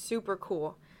 He was super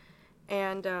cool.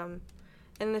 And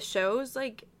the shows,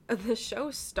 like, the show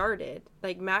started.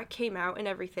 Like, Mac came out and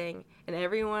everything, and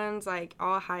everyone's, like,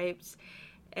 all hyped.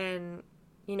 And,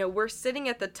 you know, we're sitting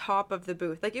at the top of the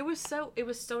booth. Like, it was so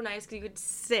nice because you could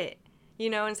sit, you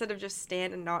know, instead of just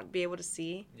stand and not be able to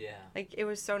see. Yeah. Like, it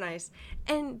was so nice.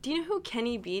 And do you know who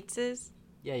Kenny Beats is?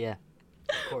 Yeah.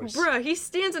 Of course. Bruh, he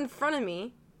stands in front of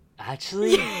me.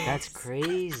 Actually? Yes. That's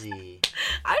crazy.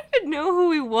 I didn't know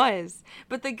who he was.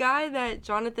 But the guy that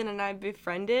Jonathan and I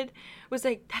befriended was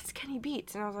like, that's Kenny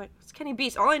Beats. And I was like, it's Kenny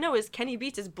Beats. All I know is Kenny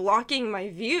Beats is blocking my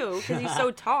view because he's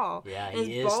so tall. Yeah, and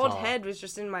he his is bald tall. head was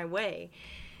just in my way.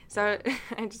 So Yeah.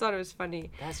 I just thought it was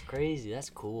funny. That's crazy. That's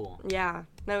cool. Yeah.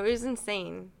 No, it was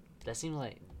insane. That seemed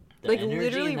like... Like,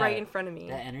 literally right in front of me.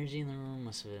 That energy in the room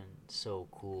must have been so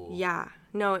cool. Yeah.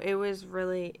 No, it was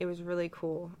really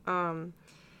cool.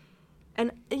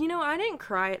 And, you know, I didn't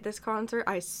cry at this concert.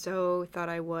 I so thought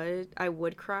I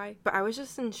would cry. But I was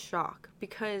just in shock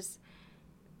because,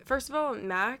 first of all,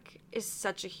 Mac is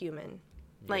such a human.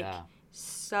 Like, Yeah.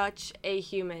 such a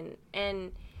human.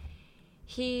 And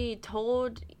he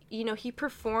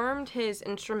performed his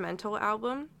instrumental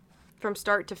album from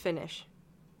start to finish.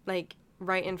 Like,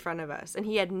 right in front of us. And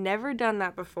he had never done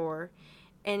that before.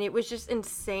 And it was just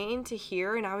insane to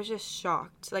hear, and I was just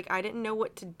shocked. Like, I didn't know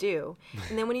what to do.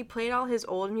 And then when he played all his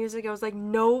old music, I was like,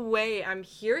 no way, I'm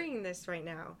hearing this right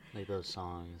now. Like those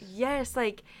songs. Yes,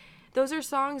 like, those are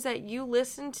songs that you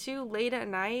listen to late at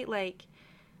night, like,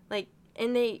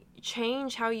 and they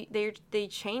change they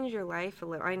change your life a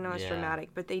little. I know it's dramatic,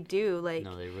 but they do. Like,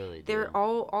 No, they really do. They're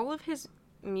all of his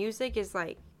music is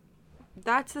like,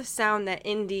 that's the sound that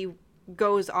indie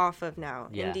goes off of now.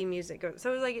 Yeah. Indie music goes.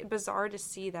 So it was like bizarre to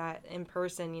see that in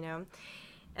person, you know.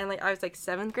 And like I was like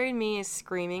 7th grade me is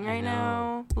screaming right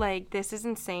now. Like this is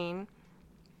insane.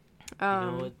 You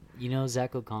know what? You know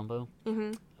Zach Ocampo?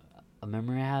 Mhm. A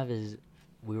memory I have is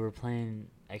we were playing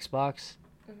Xbox,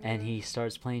 and he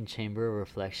starts playing Chamber of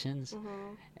Reflections,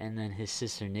 and then his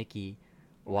sister Nikki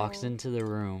walks into the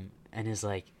room and is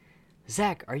like,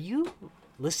 Zach, are you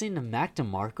listening to Mac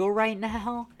DeMarco right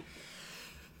now?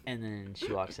 And then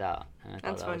she walks out, and I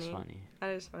thought that was funny.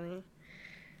 That is funny.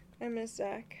 I miss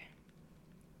Zach.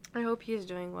 I hope he's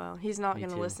doing well. He's not going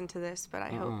to listen to this, but I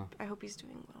hope he's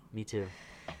doing well. Me too.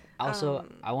 Also,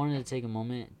 I wanted to take a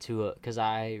moment to, because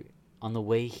on the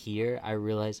way here, I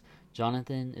realized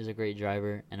Jonathan is a great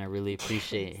driver, and I really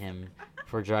appreciate him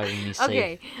for driving me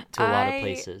safe to a lot of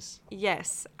places.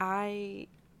 Yes, I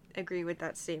agree with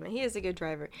that statement. He is a good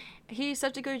driver. He's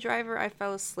such a good driver, I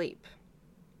fell asleep.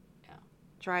 Yeah.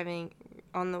 Driving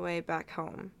on the way back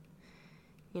home.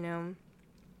 You know?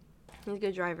 He's a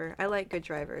good driver. I like good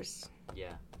drivers.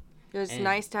 Yeah. It's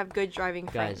nice to have good driving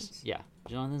friends. Guys, yeah.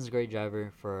 Jonathan's a great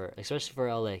driver, especially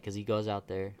for LA, because he goes out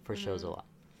there for shows a lot.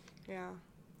 Yeah.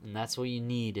 And that's what you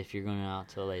need if you're going out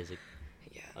to LA is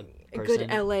a good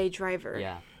LA driver.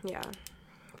 Yeah. Yeah,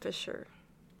 for sure.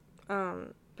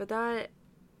 But that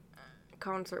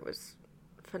concert was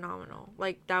phenomenal.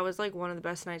 Like, that was, like, one of the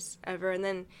best nights ever. And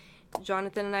then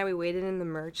Jonathan and I, we waited in the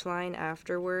merch line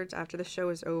afterwards, after the show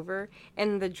was over.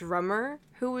 And the drummer,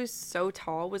 who was so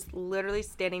tall, was literally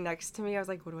standing next to me. I was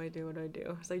like, what do I do? I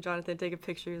was like, Jonathan, take a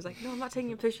picture. He was like, no, I'm not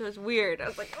taking a picture. That's weird. I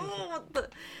was like, oh, what the...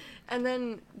 And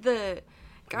then the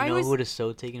guy who would have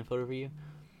so taken a photo for you?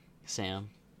 Sam.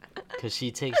 Because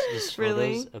she takes just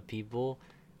photos of people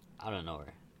out of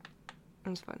nowhere.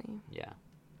 That's funny. Yeah.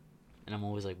 And I'm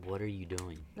always like, what are you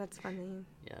doing? That's funny.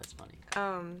 Yeah, that's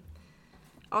funny.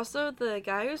 Also, the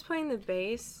guy who was playing the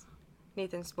bass,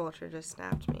 Nathan Spolter, just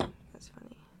snapped me. That's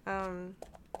funny.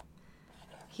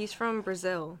 He's from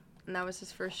Brazil, and that was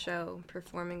his first show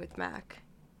performing with Mac.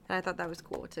 And I thought that was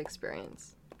cool to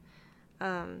experience.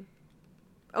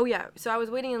 Oh, yeah. So I was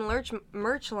waiting in the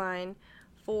merch line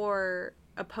for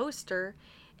a poster,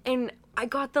 and I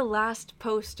got the last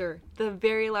poster, the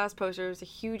very last poster. There was a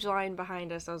huge line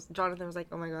behind us. Jonathan was like,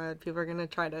 oh my God, people are going to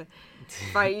try to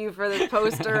fight you for this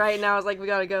poster right now. I was like, we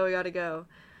got to go.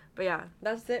 But yeah,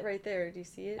 that's it right there. Do you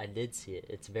see it? I did see it.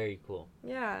 It's very cool.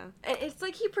 Yeah. It's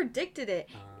like he predicted it.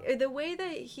 The way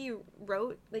that he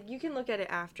wrote, like, you can look at it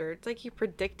after. It's like he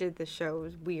predicted the show. It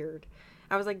was weird.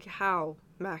 I was like, how?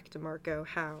 Mac DeMarco,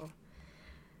 how?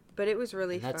 But it was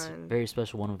really fun. That's very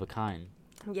special, one of a kind.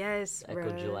 Yes,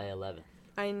 Echo July 11th.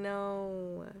 I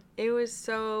know. It was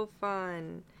so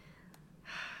fun.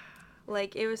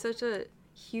 Like, it was such a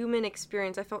human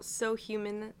experience. I felt so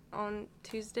human on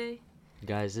Tuesday.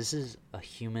 Guys, this is a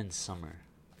human summer.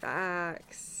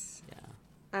 Facts.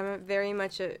 Yeah. I'm very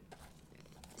much a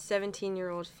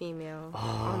 17-year-old female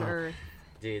on Earth.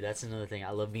 Dude, that's another thing. I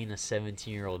love being a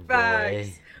 17-year-old boy.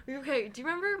 Facts. Okay, do you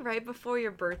remember right before your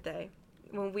birthday,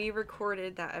 when we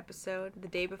recorded that episode, the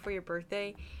day before your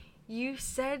birthday, you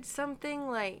said something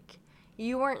like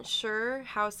you weren't sure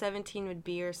how 17 would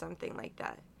be or something like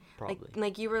that. Probably.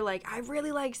 Like you were like, I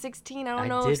really like 16. I don't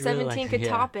know if 17 could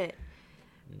top it.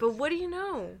 But what do you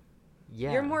know?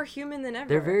 Yeah. You're more human than ever.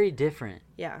 They're very different.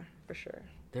 Yeah, for sure.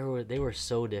 They were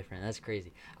so different. That's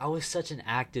crazy. I was such an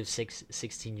active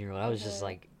 16-year-old. I was just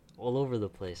like all over the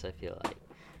place, I feel like.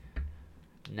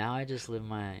 Now I just live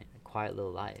my quiet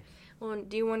little life. Well,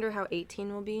 do you wonder how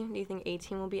 18 will be? Do you think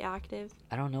 18 will be active?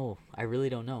 I don't know. I really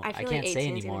don't know. I can't say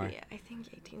anymore. I think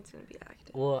 18's going to be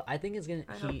active. Well, I think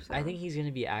I think he's going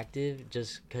to be active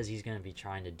just cuz he's going to be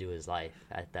trying to do his life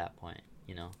at that point,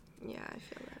 you know? Yeah, I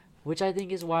feel that. Which I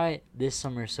think is why this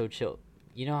summer is so chill.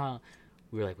 You know how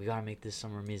we were like, we got to make this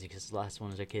summer amazing because the last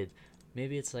one was our kids.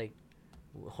 Maybe it's like,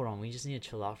 hold on, we just need to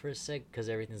chill out for a sec because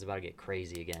everything's about to get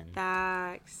crazy again.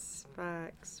 Facts.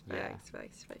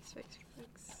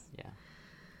 Yeah.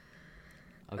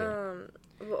 Okay.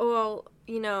 Well,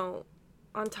 you know,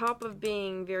 on top of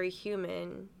being very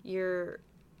human, you're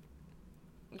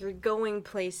going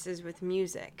places with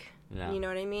music. Yeah. You know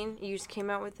what I mean? You just came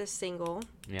out with this single.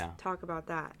 Yeah. Talk about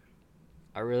that.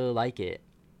 I really like it.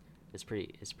 It's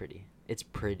pretty.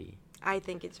 I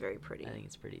think it's very pretty. I think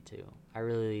it's pretty too. I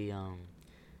really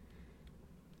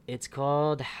it's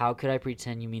called How Could I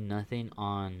Pretend You Mean Nothing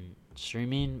on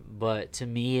streaming, but to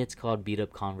me it's called Beat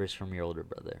Up Converse from Your Older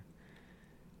Brother.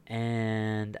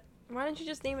 And why didn't you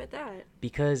just name it that?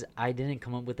 Because I didn't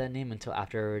come up with that name until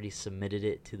after I already submitted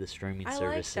it to the streaming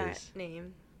services. I like that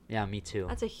name. Yeah, me too.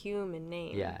 That's a human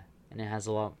name. Yeah, and it has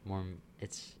a lot more.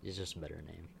 It's just a better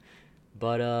name.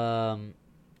 But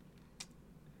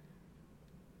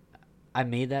I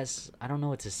made that. I don't know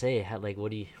what to say. Like,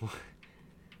 what do you?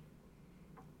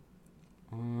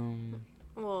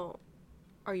 Well,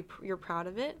 you're proud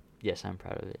of it? Yes, I'm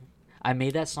proud of it. I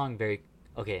made that song very.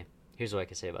 Okay, here's what I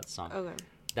can say about the song. Okay.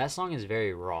 That song is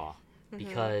very raw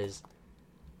because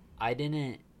I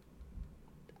didn't.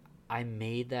 I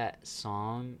made that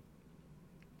song.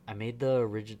 I made the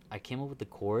original. I came up with the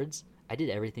chords. I did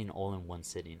everything all in one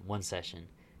sitting, one session.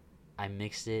 I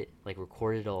mixed it, like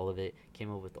recorded all of it,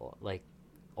 came up with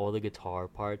all the guitar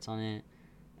parts on it,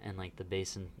 and like the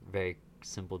bass and very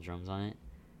simple drums on it,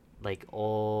 like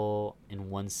all in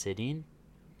one sitting.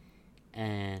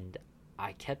 And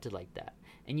I kept it like that.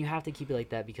 And you have to keep it like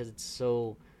that because it's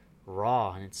so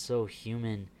raw and it's so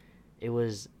human. It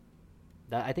was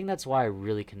that I think that's why I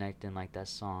really connect and like that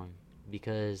song,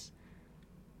 because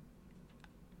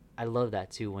I love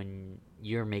that too when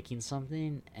you're making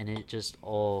something and it just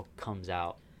all comes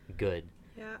out good.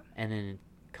 Yeah. And then it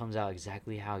comes out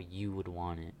exactly how you would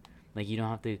want it. Like you don't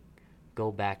have to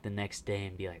go back the next day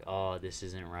and be like, "Oh, this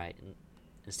isn't right." And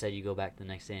instead you go back the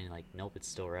next day and you're like, "Nope, it's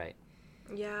still right."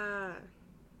 Yeah.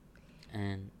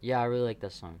 And yeah, I really like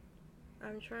that song.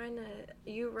 I'm trying to.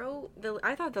 You wrote the.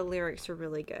 I thought the lyrics were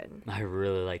really good. I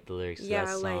really like the lyrics to that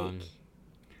song.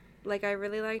 Like I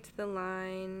really liked the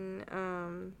line.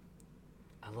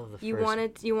 I love the you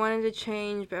first. you wanted to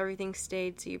change, but everything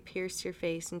stayed. So you pierced your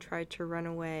face and tried to run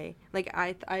away. Like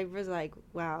I was like,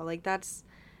 wow, like that's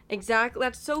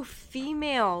so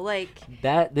female. Like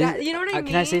That you know what I mean?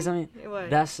 Can I say something? What?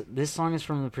 This song is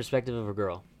from the perspective of a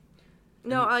girl.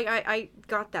 No, I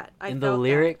got that. I in felt the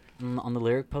lyric that. on the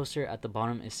lyric poster at the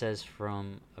bottom, it says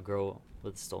from a girl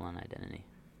with stolen identity.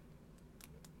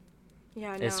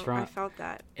 Yeah, no, I felt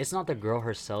that. It's not the girl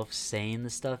herself saying the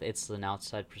stuff. It's an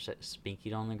outside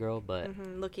speaking on the girl, but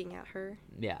looking at her.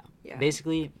 Yeah. Yeah.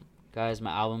 Basically, guys,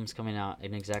 my album's coming out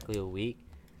in exactly a week.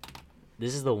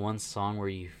 This is the one song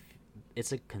where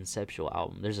it's a conceptual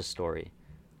album. There's a story.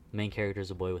 The main character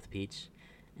is a boy with peach,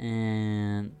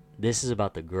 and this is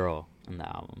about the girl in the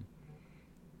album.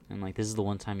 And like this is the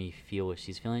one time you feel what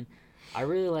she's feeling. I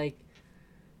really like.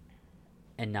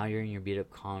 And now you're in your beat up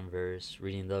Converse,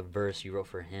 reading the verse you wrote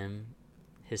for him.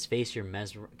 His face, you're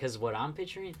mesmerized. Because what I'm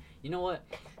picturing, you know what?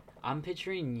 I'm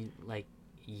picturing like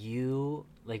you,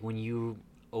 like when you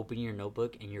open your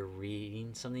notebook and you're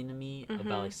reading something to me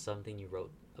about like something you wrote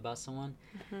about someone.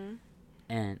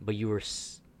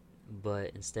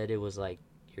 But instead it was like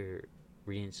you're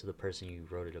reading it to the person you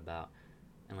wrote it about.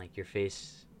 And like your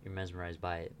face, you're mesmerized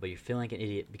by it. But you're feeling like an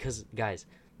idiot. Because, guys,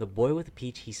 the boy with the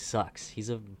peach, he sucks. He's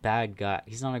a bad guy.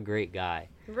 He's not a great guy.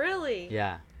 Really?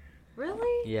 Yeah.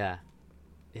 Really? Yeah.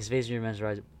 His face, you're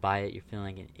mesmerized by it. You're feeling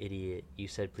like an idiot. You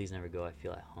said, please never go. I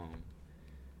feel at home.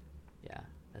 Yeah.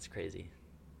 That's crazy.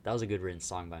 That was a good written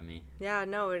song by me. Yeah,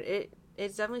 no,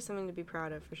 it's definitely something to be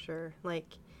proud of for sure.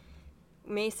 Like,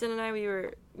 Mason and I,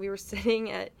 we were sitting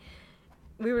at...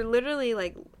 We were literally,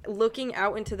 like, looking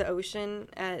out into the ocean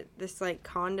at this, like,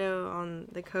 condo on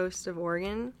the coast of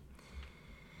Oregon.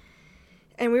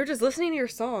 And we were just listening to your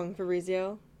song,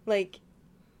 Fabrizio. Like,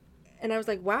 and I was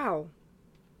like, wow.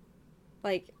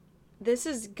 Like, this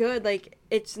is good. Like,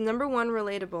 it's number one,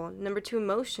 relatable. Number two,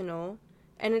 emotional.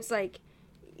 And it's like,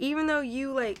 even though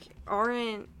you, like,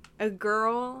 aren't a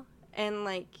girl and,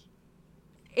 like,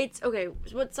 it's, okay,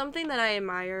 what's something that I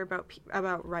admire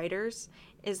about writers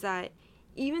is that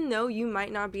even though you might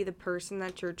not be the person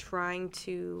that you're trying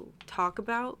to talk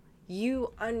about,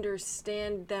 you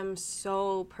understand them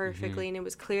so perfectly. And it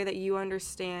was clear that you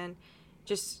understand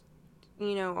just,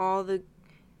 you know, all the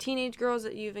teenage girls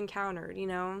that you've encountered, you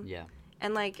know? Yeah.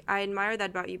 And, like, I admire that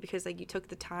about you because, like, you took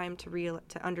the time to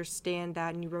understand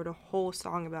that and you wrote a whole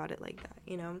song about it like that,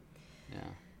 you know? Yeah.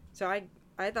 So I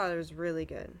thought it was really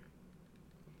good.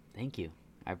 Thank you.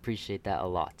 I appreciate that a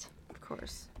lot. Of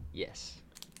course. Yes.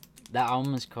 That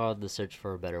album is called The Search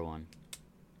for a Better One.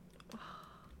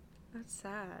 That's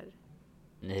sad.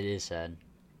 It is sad.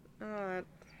 Oh,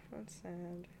 that's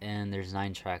sad. And there's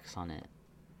 9 tracks on it.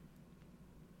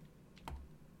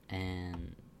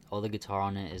 And all the guitar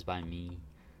on it is by me.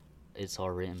 It's all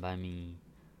written by me,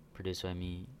 produced by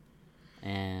me.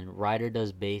 And Ryder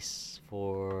does bass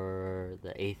for the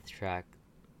 8th track.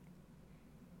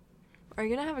 Are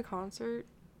you going to have a concert?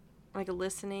 Like a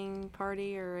listening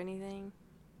party or anything?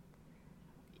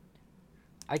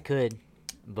 I could,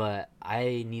 but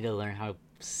I need to learn how to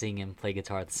sing and play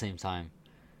guitar at the same time.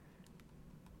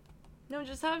 No,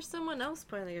 just have someone else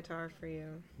play the guitar for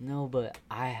you. No, but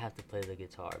I have to play the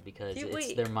guitar because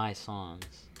they're my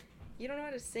songs. You don't know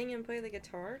how to sing and play the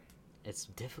guitar? It's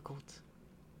difficult.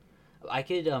 I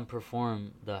could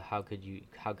perform the how could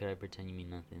I pretend you mean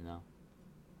nothing though.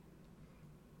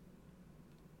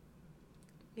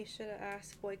 You should have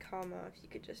asked Boy Kama if you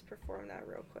could just perform that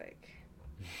real quick.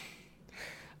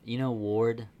 You know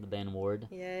Ward, the band Ward?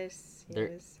 Yes,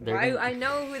 They're- yes. they're Why? gonna- I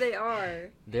know who they are.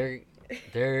 Their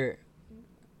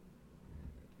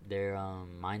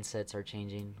mindsets are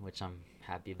changing, which I'm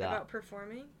happy about. About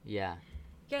performing? Yeah.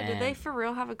 Yeah, did they for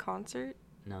real have a concert?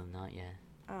 No, not yet.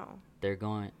 Oh. They're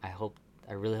going. I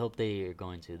really hope they are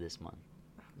going to this month.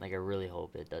 Like I really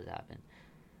hope it does happen.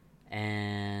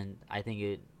 And I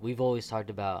think we've always talked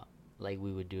about like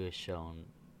we would do a show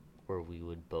where we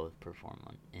would both perform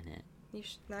in it.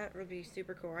 That would be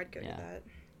super cool. I'd go to that.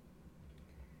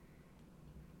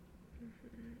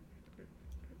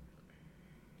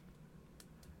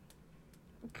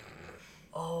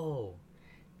 Oh,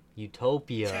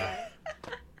 Utopia.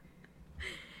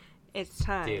 It's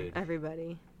time, Dude.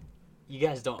 everybody. You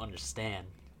guys don't understand.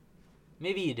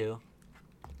 Maybe you do.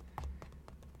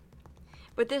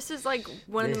 But this is like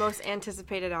one of the most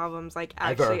anticipated albums, like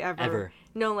actually ever.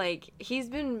 No, like he's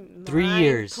been 3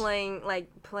 years playing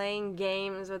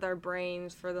games with our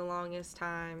brains for the longest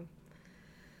time.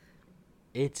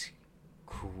 It's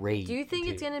great. Do you think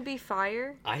it's gonna be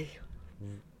fire?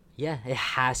 Yeah, it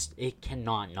has. It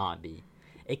cannot not be.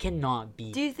 It cannot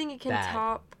be. Do you think it can bad.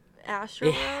 top Astro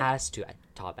It World? has to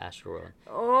top Astro World.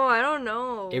 Oh, I don't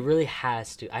know. It really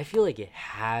has to. I feel like it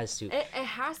has to. It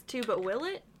has to, but will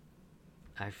it?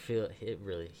 I feel he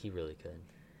really could.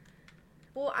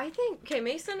 Well, I think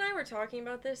Mason and I were talking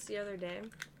about this the other day.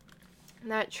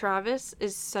 That Travis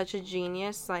is such a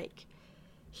genius. Like,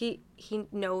 he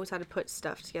knows how to put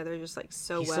stuff together just like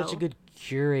so He's well. He's such a good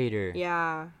curator.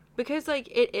 Yeah, because like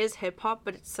it is hip hop,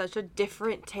 but it's such a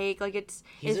different take. Like it's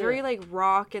very like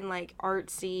rock and like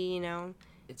artsy. You know.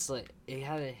 It's like it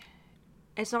had a.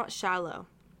 It's not shallow.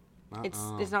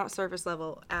 It's not surface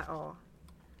level at all.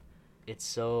 It's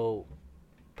so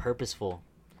purposeful.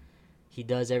 He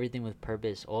does everything with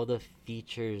purpose. All the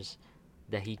features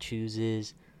that he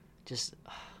chooses, just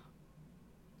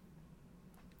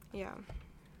yeah.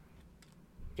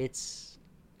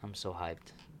 I'm so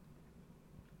hyped.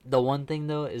 The one thing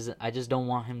though is I just don't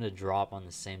want him to drop on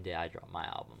the same day I drop my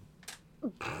album.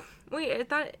 Wait, I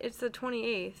thought it's the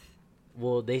 28th.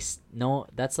 Well, no,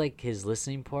 that's like his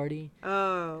listening party.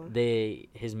 Oh.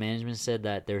 His management said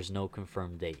that there's no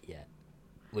confirmed date yet,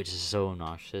 which is so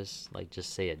obnoxious. Like,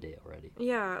 just say a date already.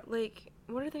 Yeah, like,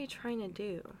 what are they trying to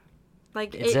do?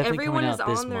 Like, It's definitely everyone coming is out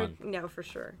this on their... month. No, for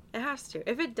sure. It has to.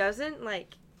 If it doesn't,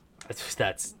 like... That's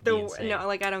insane. No,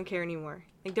 like, I don't care anymore.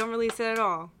 Like, don't release it at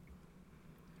all.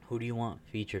 Who do you want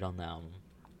featured on the album?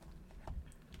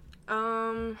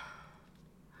 I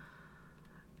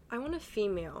want a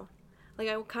female. Like,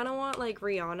 I kind of want, like,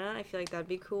 Rihanna. I feel like that'd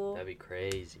be cool. That'd be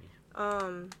crazy.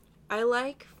 I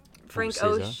like Frank SZA?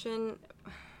 Ocean.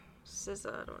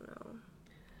 SZA, I don't know.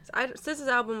 SZA's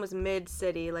album was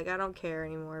Mid-City. Like, I don't care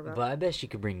anymore about But I bet she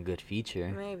could bring a good feature.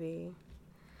 Maybe.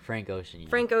 Frank Ocean, yeah.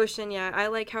 Frank Ocean, yeah. I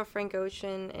like how Frank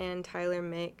Ocean and Tyler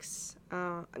mix.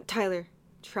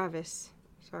 Travis.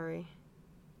 Sorry.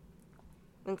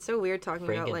 It's so weird talking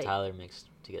Frank about, and like... Tyler mixed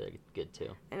together good, too.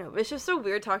 I know, but it's just so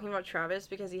weird talking about Travis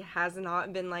because he has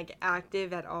not been, like,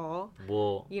 active at all.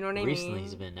 Well, you know what I mean? Recently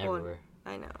he's been everywhere.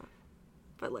 I know.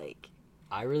 But, like...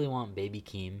 I really want Baby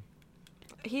Keem.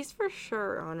 He's for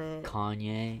sure on it.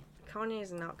 Kanye.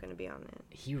 Kanye's not going to be on it.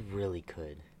 He really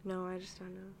could. No, I just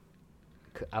don't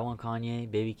know. I want Kanye,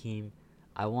 Baby Keem.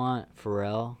 I want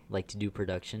Pharrell, like, to do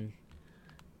production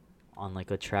on,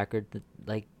 like, a track or,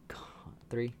 like,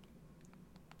 3.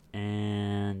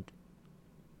 And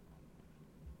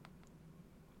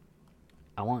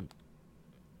I want...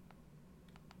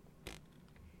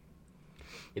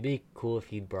 It'd be cool if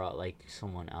he brought, like,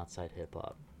 someone outside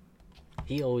hip-hop.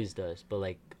 He always does, but,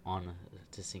 like,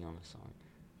 to sing on the song.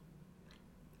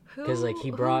 Because, like,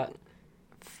 he brought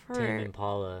Tame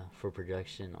Impala for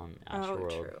production on Astro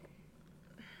World. True.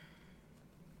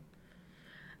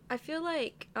 I feel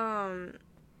like, I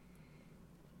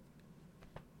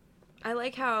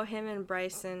like how him and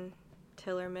Bryson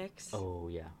Tiller mix. Oh,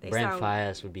 yeah. They Brent sound...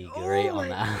 Faiyaz would be great on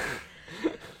that.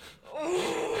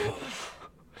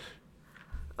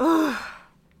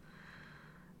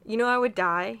 You know I would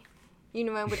die. You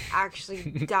know I would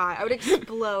actually die. I would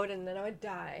explode and then I would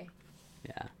die.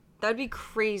 Yeah. That'd be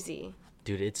crazy.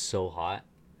 Dude, it's so hot.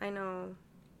 I know.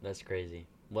 That's crazy.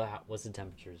 What's the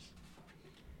temperatures?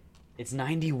 It's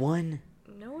 91.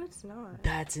 No, it's not.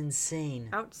 That's insane.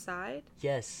 Outside?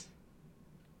 Yes.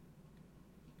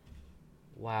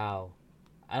 Wow.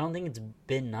 I don't think it's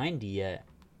been 90 yet.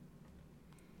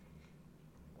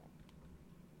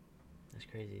 That's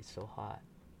crazy. It's so hot.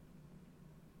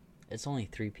 It's only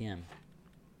 3 p.m.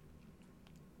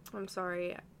 I'm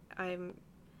sorry. I'm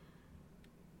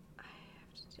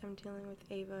dealing with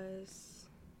Ava's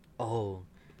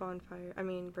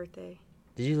birthday.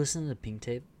 Did you listen to the Pink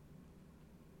Tape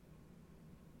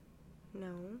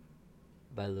No.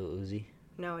 by Lil Uzi?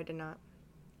 No, I did not.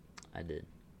 I did.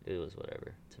 It was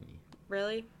whatever to me.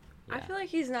 Really? Yeah. I feel like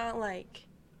he's not like.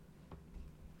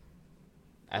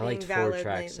 I liked 4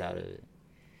 tracks out of it.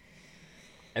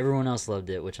 Everyone else loved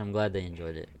it, which I'm glad they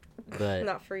enjoyed it. But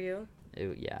not for you.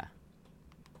 Yeah.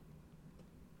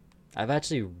 I've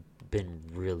actually been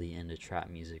really into trap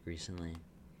music recently.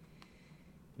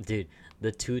 Dude,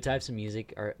 the 2 types of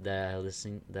music that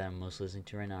I'm most listening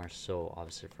to right now are so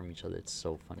opposite from each other. It's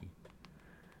so funny.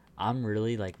 I'm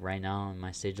really, like, right now in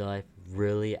my stage of life,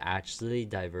 really actually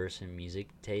diverse in music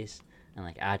taste. And,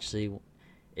 like, actually,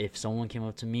 if someone came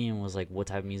up to me and was like, what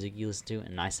type of music you listen to?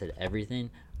 And I said everything,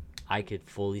 I could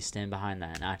fully stand behind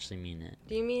that and actually mean it.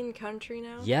 Do you mean country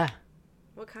now? Yeah.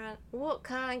 What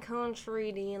kind of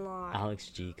country do you like? Alex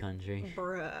G country.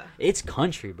 Bruh. It's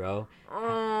country, bro.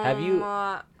 Have you...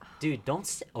 Dude,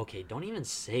 don't even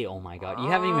say oh my god. You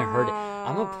haven't even heard it.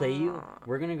 I'm gonna play you.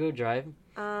 We're gonna go drive.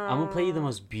 I'm gonna play you the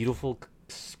most beautiful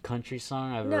country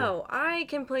song I've ever... No, I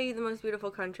can play you the most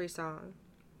beautiful country song.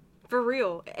 For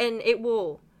real. And it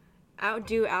will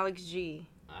outdo Alex G.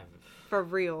 For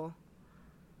real.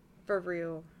 For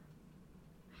real.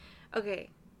 Okay.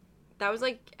 That was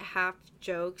like half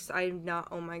jokes. I'm not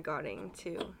oh my godding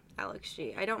to Alex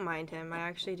G. I don't mind him. I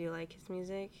actually do like his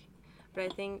music. But I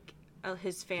think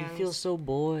his fans... He feels so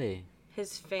boy.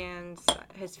 His fan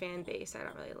base, I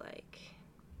don't really like.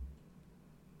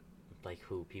 Like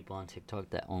who? People on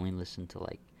TikTok that only listen to,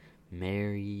 like,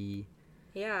 Mary.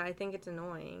 Yeah, I think it's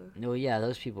annoying. No, yeah,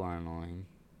 those people are annoying.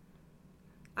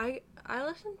 I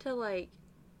listen to, like,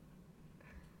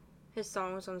 his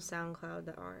songs on SoundCloud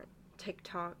that aren't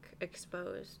TikTok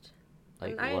exposed.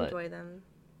 Like and I what? enjoy them.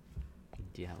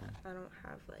 Do you have one? I don't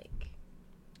have, like,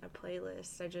 a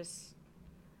playlist.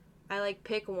 I like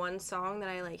pick one song that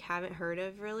I like haven't heard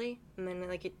of really, and then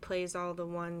like it plays all the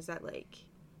ones that like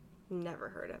never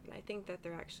heard of, and I think that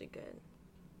they're actually good.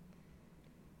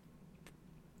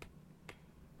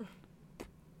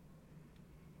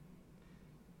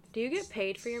 Do you get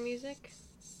paid for your music?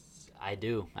 I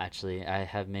do, actually. I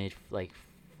have made like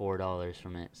 $4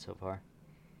 from it so far.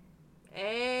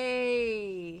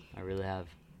 Hey, I really have.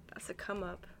 that's a come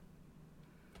up.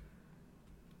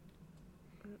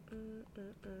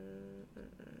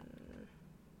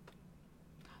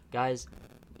 Guys,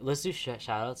 let's do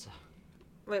shout-outs.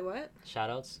 Wait, what?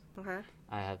 Shout-outs. Okay.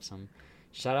 I have some.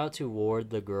 Shout out to Ward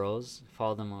the Girls.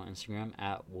 Follow them on Instagram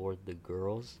at Ward the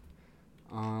Girls.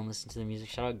 Listen to the music.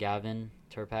 Shout out Gavin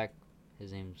Turpak.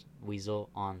 His name's Weasel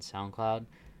on SoundCloud.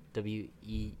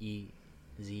 WEEZLL.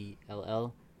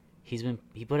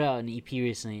 He put out an EP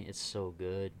recently. It's so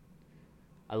good.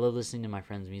 I love listening to my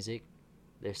friends' music.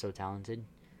 They're so talented.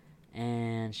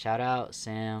 And shout out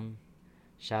Sam.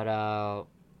 Shout out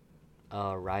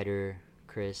Ryder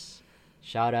Chris.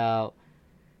 Shout out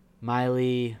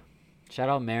Miley. Shout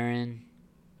out Marin.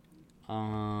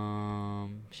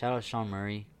 Shout out Sean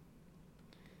Murray.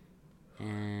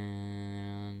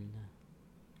 And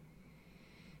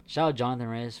shout out Jonathan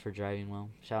Reyes for driving well.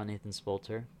 Shout out Nathan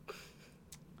Spolter.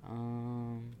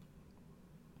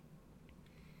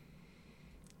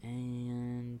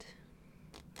 And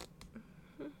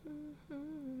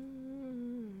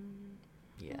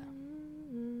yeah.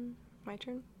 My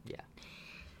turn? Yeah.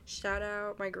 Shout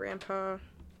out my grandpa.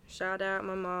 Shout out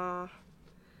my ma.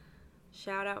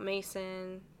 Shout out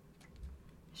Mason.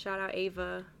 Shout out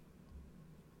Ava.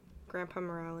 Grandpa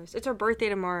Morales. It's her birthday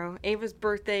tomorrow. Ava's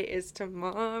birthday is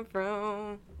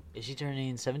tomorrow. Is she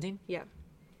turning 17? Yeah.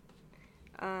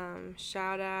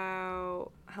 Shout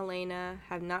out Helena.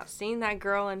 Have not seen that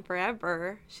girl in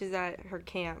forever. She's at her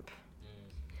camp.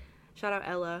 Shout out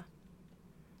Ella.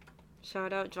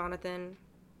 Shout out Jonathan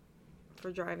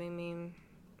for driving me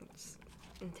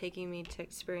and taking me to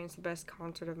experience the best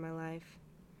concert of my life.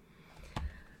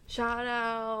 Shout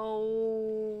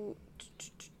out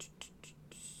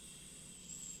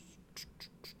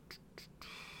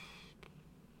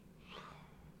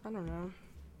I don't know.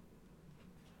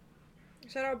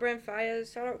 Shout out Brent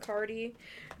Fayez. Shout out Cardi.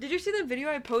 Did you see the video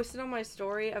I posted on my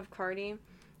story of Cardi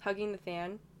hugging the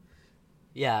fan?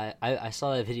 Yeah, I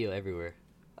saw that video everywhere.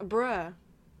 Bruh.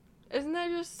 Isn't that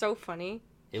just so funny?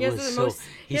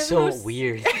 He's so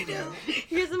weird. I know.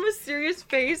 He has the most serious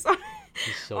face on,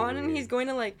 He's so on weird. and he's going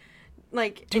to like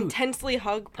Dude, intensely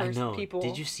hug I know. people.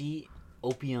 Did you see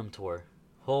Opium Tour?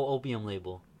 Whole Opium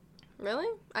label. Really?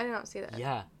 I did not see that.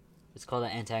 Yeah. It's called the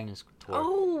Antagonist Tour.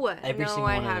 Oh, Every no, single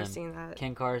I one of have them. seen that.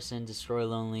 Ken Carson, Destroy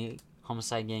Lonely,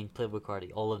 Homicide Gang, Playboy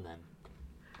Cardi, all of them.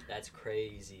 That's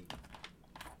crazy.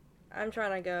 I'm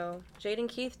trying to go. Jaden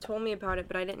Keith told me about it,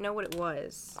 but I didn't know what it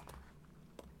was.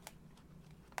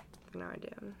 No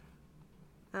idea.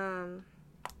 I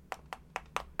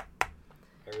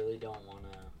really don't want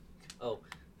to... Oh,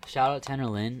 shout out Tanner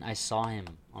Lynn. I saw him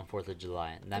on 4th of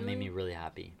July. That made me really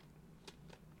happy.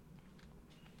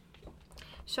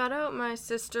 Shout out my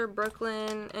sister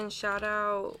Brooklyn, and shout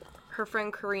out her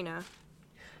friend Karina.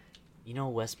 You know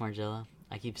Wes Margella?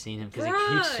 I keep seeing him because he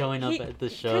keeps showing up at the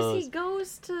shows. Because he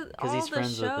goes to all he's the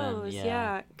friends shows. with them,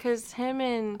 Yeah, because him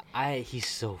and... He's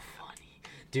so funny.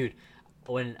 Dude,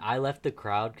 when I left the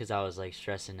crowd because I was like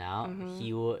stressing out,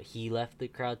 he left the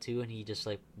crowd too, and he just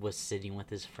like was sitting with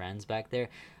his friends back there.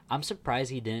 I'm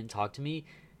surprised he didn't talk to me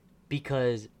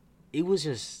because it was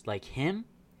just like him.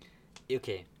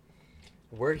 Okay,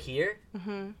 we're here.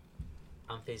 I'm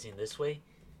facing this way.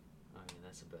 I mean,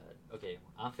 that's a bad... Okay,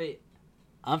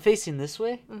 I'm facing this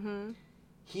way.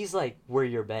 He's like where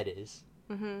your bed is.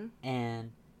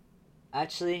 And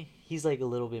actually, he's like a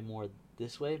little bit more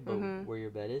this way, but where your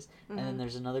bed is. And then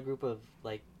there's another group of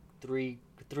like three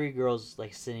girls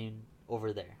like sitting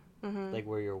over there, like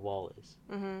where your wall is.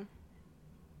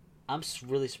 I'm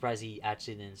really surprised he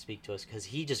actually didn't speak to us because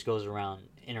he just goes around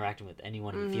interacting with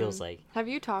anyone he feels like. Have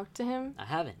you talked to him? I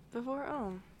haven't. Before?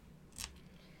 Oh.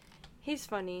 He's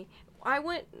funny. I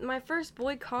went my first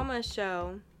Boy Comma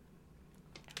show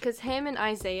because him and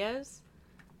Isaiah's,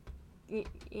 you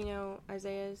know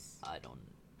Isaiah's? I don't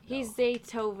know. He's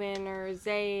Zaytoven or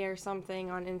Zay or something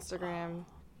on Instagram.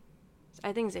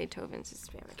 I think Zaytoven's his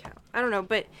spam account. I don't know,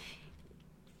 but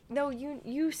no,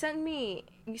 you sent me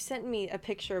a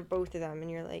picture of both of them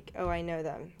and you're like, "Oh, I know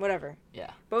them." Whatever.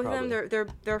 Yeah. Both probably. of them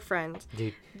they're friends.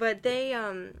 Dude. But they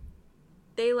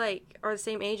like are the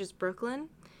same age as Brooklyn.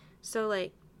 So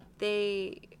like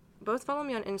they both follow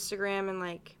me on Instagram and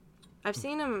like I've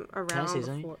seen them around Can I say before.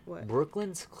 something? What?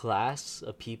 Brooklyn's class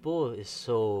of people is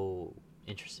so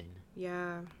interesting.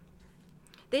 Yeah.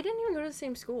 They didn't even go to the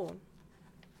same school.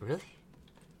 Really?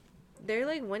 They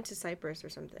like went to Cyprus or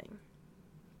something.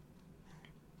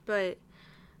 But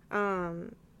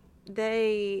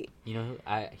they... You know,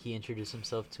 he introduced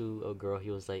himself to a girl.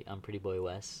 He was like, "I'm Pretty Boy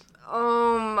Wes."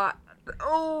 Oh,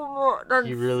 that's,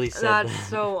 He really said that's that.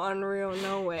 so unreal.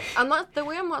 No way. I'm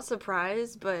not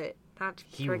surprised, but that's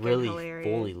He freaking really hilarious.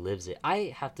 fully lives it.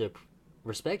 I have to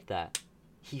respect that.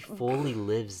 He fully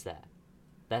lives that.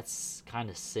 That's kind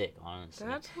of sick, honestly.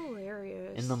 That's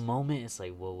hilarious. In the moment, it's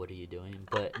like, "Whoa, what are you doing?"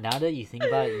 But now that you think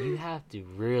about it, you have to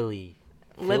really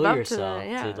live feel up yourself to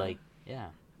that, yeah. to like, yeah,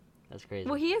 that's crazy.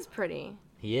 Well, he is pretty.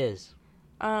 He is.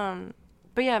 But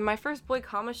yeah, my first Boy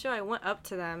Comma show, I went up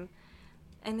to them,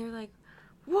 and they're like,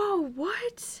 "Whoa,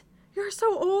 what? You're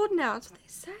so old now." That's what they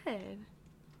said.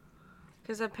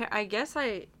 Because I guess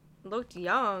I looked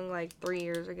young like 3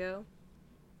 years ago,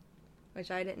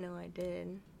 which I didn't know I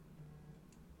did.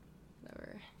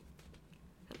 Never.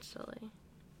 That's silly.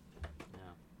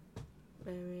 Yeah.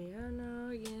 Baby, I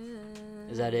know you.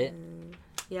 Is that it?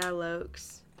 Yeah,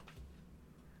 Lokes.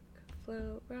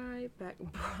 Float right back.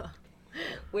 Bruh.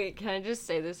 Wait, can I just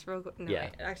say this real quick? No, Yeah.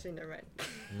 wait, actually, never mind.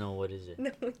 No, what is it?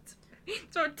 No, it's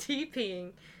about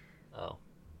TPing. Oh.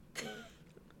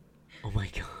 Oh my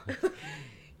god.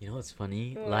 You know what's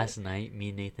funny? What? Last night,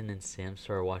 me, Nathan, and Sam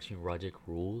started watching Project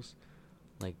Rules.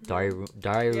 Like, Diary of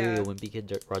a Wimpy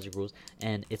Kid, Project Rules.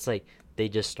 And it's like, they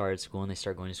just started school and they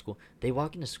start going to school. They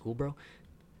walk into school, bro.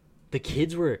 The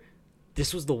kids were...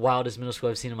 This was the wildest middle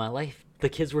school I've seen in my life. The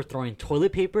kids were throwing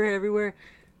toilet paper everywhere.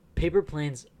 Paper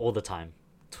planes all the time.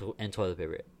 And toilet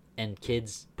paper. And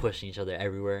kids pushing each other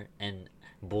everywhere. And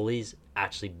bullies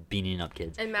actually beating up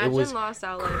kids. Imagine it was Lost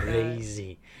out like that.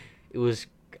 crazy. It was...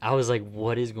 I was like,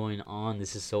 what is going on?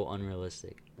 This is so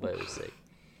unrealistic. But it was sick.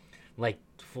 Like,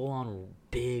 full-on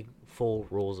big, full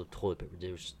rolls of toilet paper.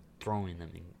 They were just throwing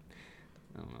them in.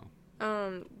 I don't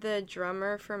know. The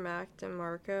drummer for Mac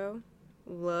DeMarco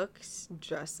looks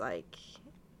just like,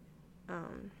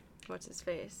 what's his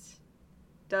face?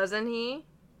 Doesn't he?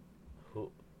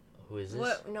 Who is this?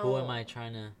 What? No. Who am I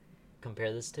trying to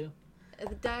compare this to?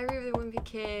 The Diary of the Wimpy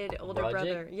Kid, older Project?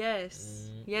 brother. Yes.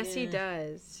 Yes, he yeah.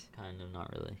 does. Kind of,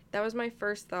 not really. That was my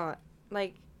first thought.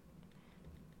 Like,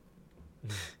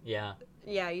 Yeah.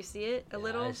 yeah, you see it a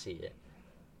little? I see it.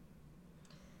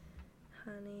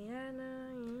 Honey, I know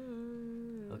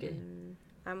you. Okay.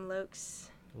 I'm Lokes.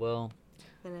 Well,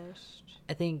 Finished.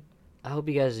 I hope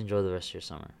you guys enjoy the rest of your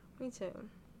summer. Me too.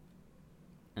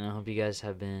 And I hope you guys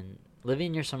have been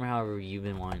living your summer however you've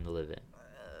been wanting to live it.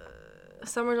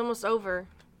 Summer's almost over.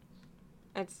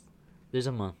 It's There's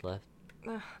a month left.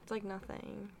 It's like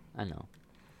nothing. I know.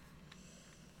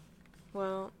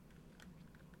 Well,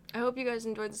 I hope you guys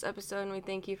enjoyed this episode, and we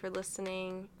thank you for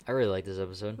listening. I really like this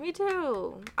episode. Me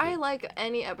too. I like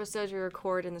any episodes we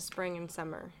record in the spring and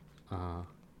summer.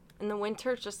 In the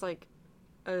winter, it's just like,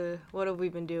 what have we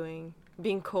been doing?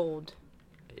 Being cold.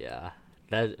 Yeah,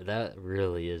 that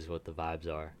really is what the vibes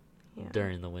are. Yeah.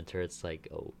 During the winter, it's like,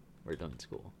 oh, we're done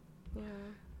school. Yeah.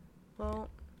 Well,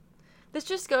 this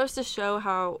just goes to show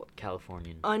how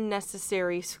Californian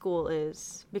unnecessary school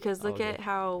is. Because look at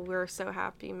how we're so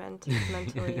happy mentally.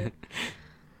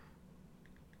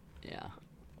 Yeah.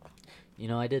 You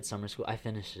know, I did summer school. I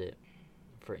finished it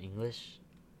for English.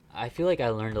 I feel like I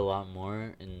learned a lot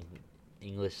more in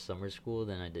English summer school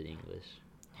than I did English.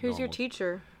 Who's your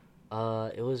teacher?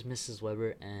 It was Mrs.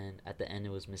 Weber, and at the end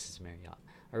it was Mrs. Marriott.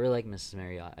 I really like Mrs.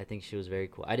 Marriott. I think she was very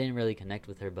cool. I didn't really connect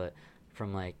with her, but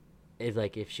from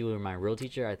if she were my real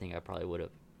teacher, I think I probably would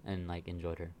have and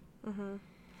enjoyed her.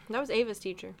 That was Ava's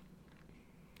teacher.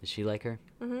 Did she like her?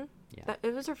 Yeah.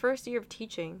 It was her first year of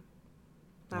teaching.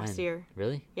 Last year.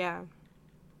 Really? Yeah.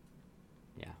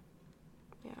 Yeah.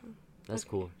 Yeah. That's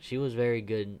cool. She was very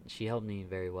good. She helped me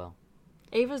very well.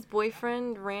 Ava's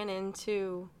boyfriend ran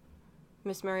into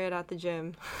Miss Marriott at the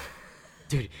gym.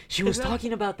 Dude, she was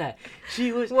talking about that.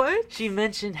 What? She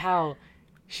mentioned how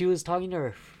she was talking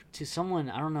to someone,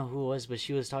 I don't know who it was, but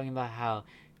she was talking about how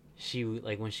she,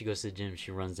 when she goes to the gym,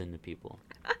 she runs into people.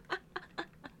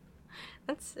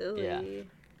 That's silly. Yeah.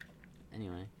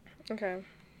 Anyway. Okay.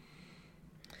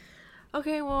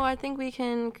 Okay, well, I think we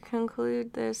can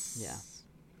conclude this. Yeah.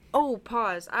 Oh,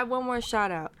 pause. I have one more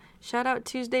shout out. Shout out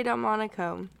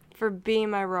Tuesday.Monaco for being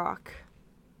my rock.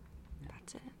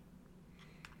 That's it.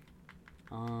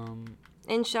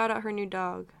 And shout out her new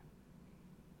dog.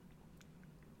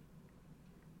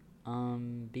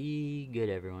 Be good,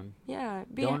 everyone. Yeah.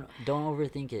 Don't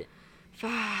overthink it.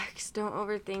 Facts. Don't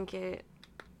overthink it.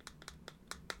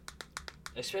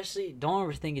 Especially, don't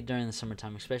overthink it during the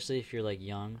summertime, especially if you're,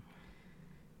 young.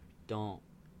 Don't.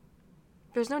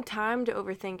 There's no time to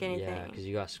overthink anything. Yeah, because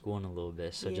you got school in a little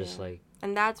bit, so just,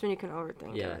 And that's when you can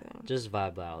overthink yeah, everything. just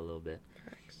vibe out a little bit.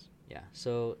 Correct. Yeah,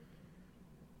 so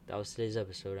that was today's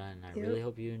episode, and I really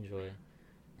hope you enjoy.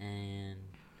 And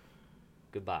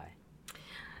goodbye.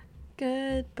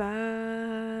 Goodbye.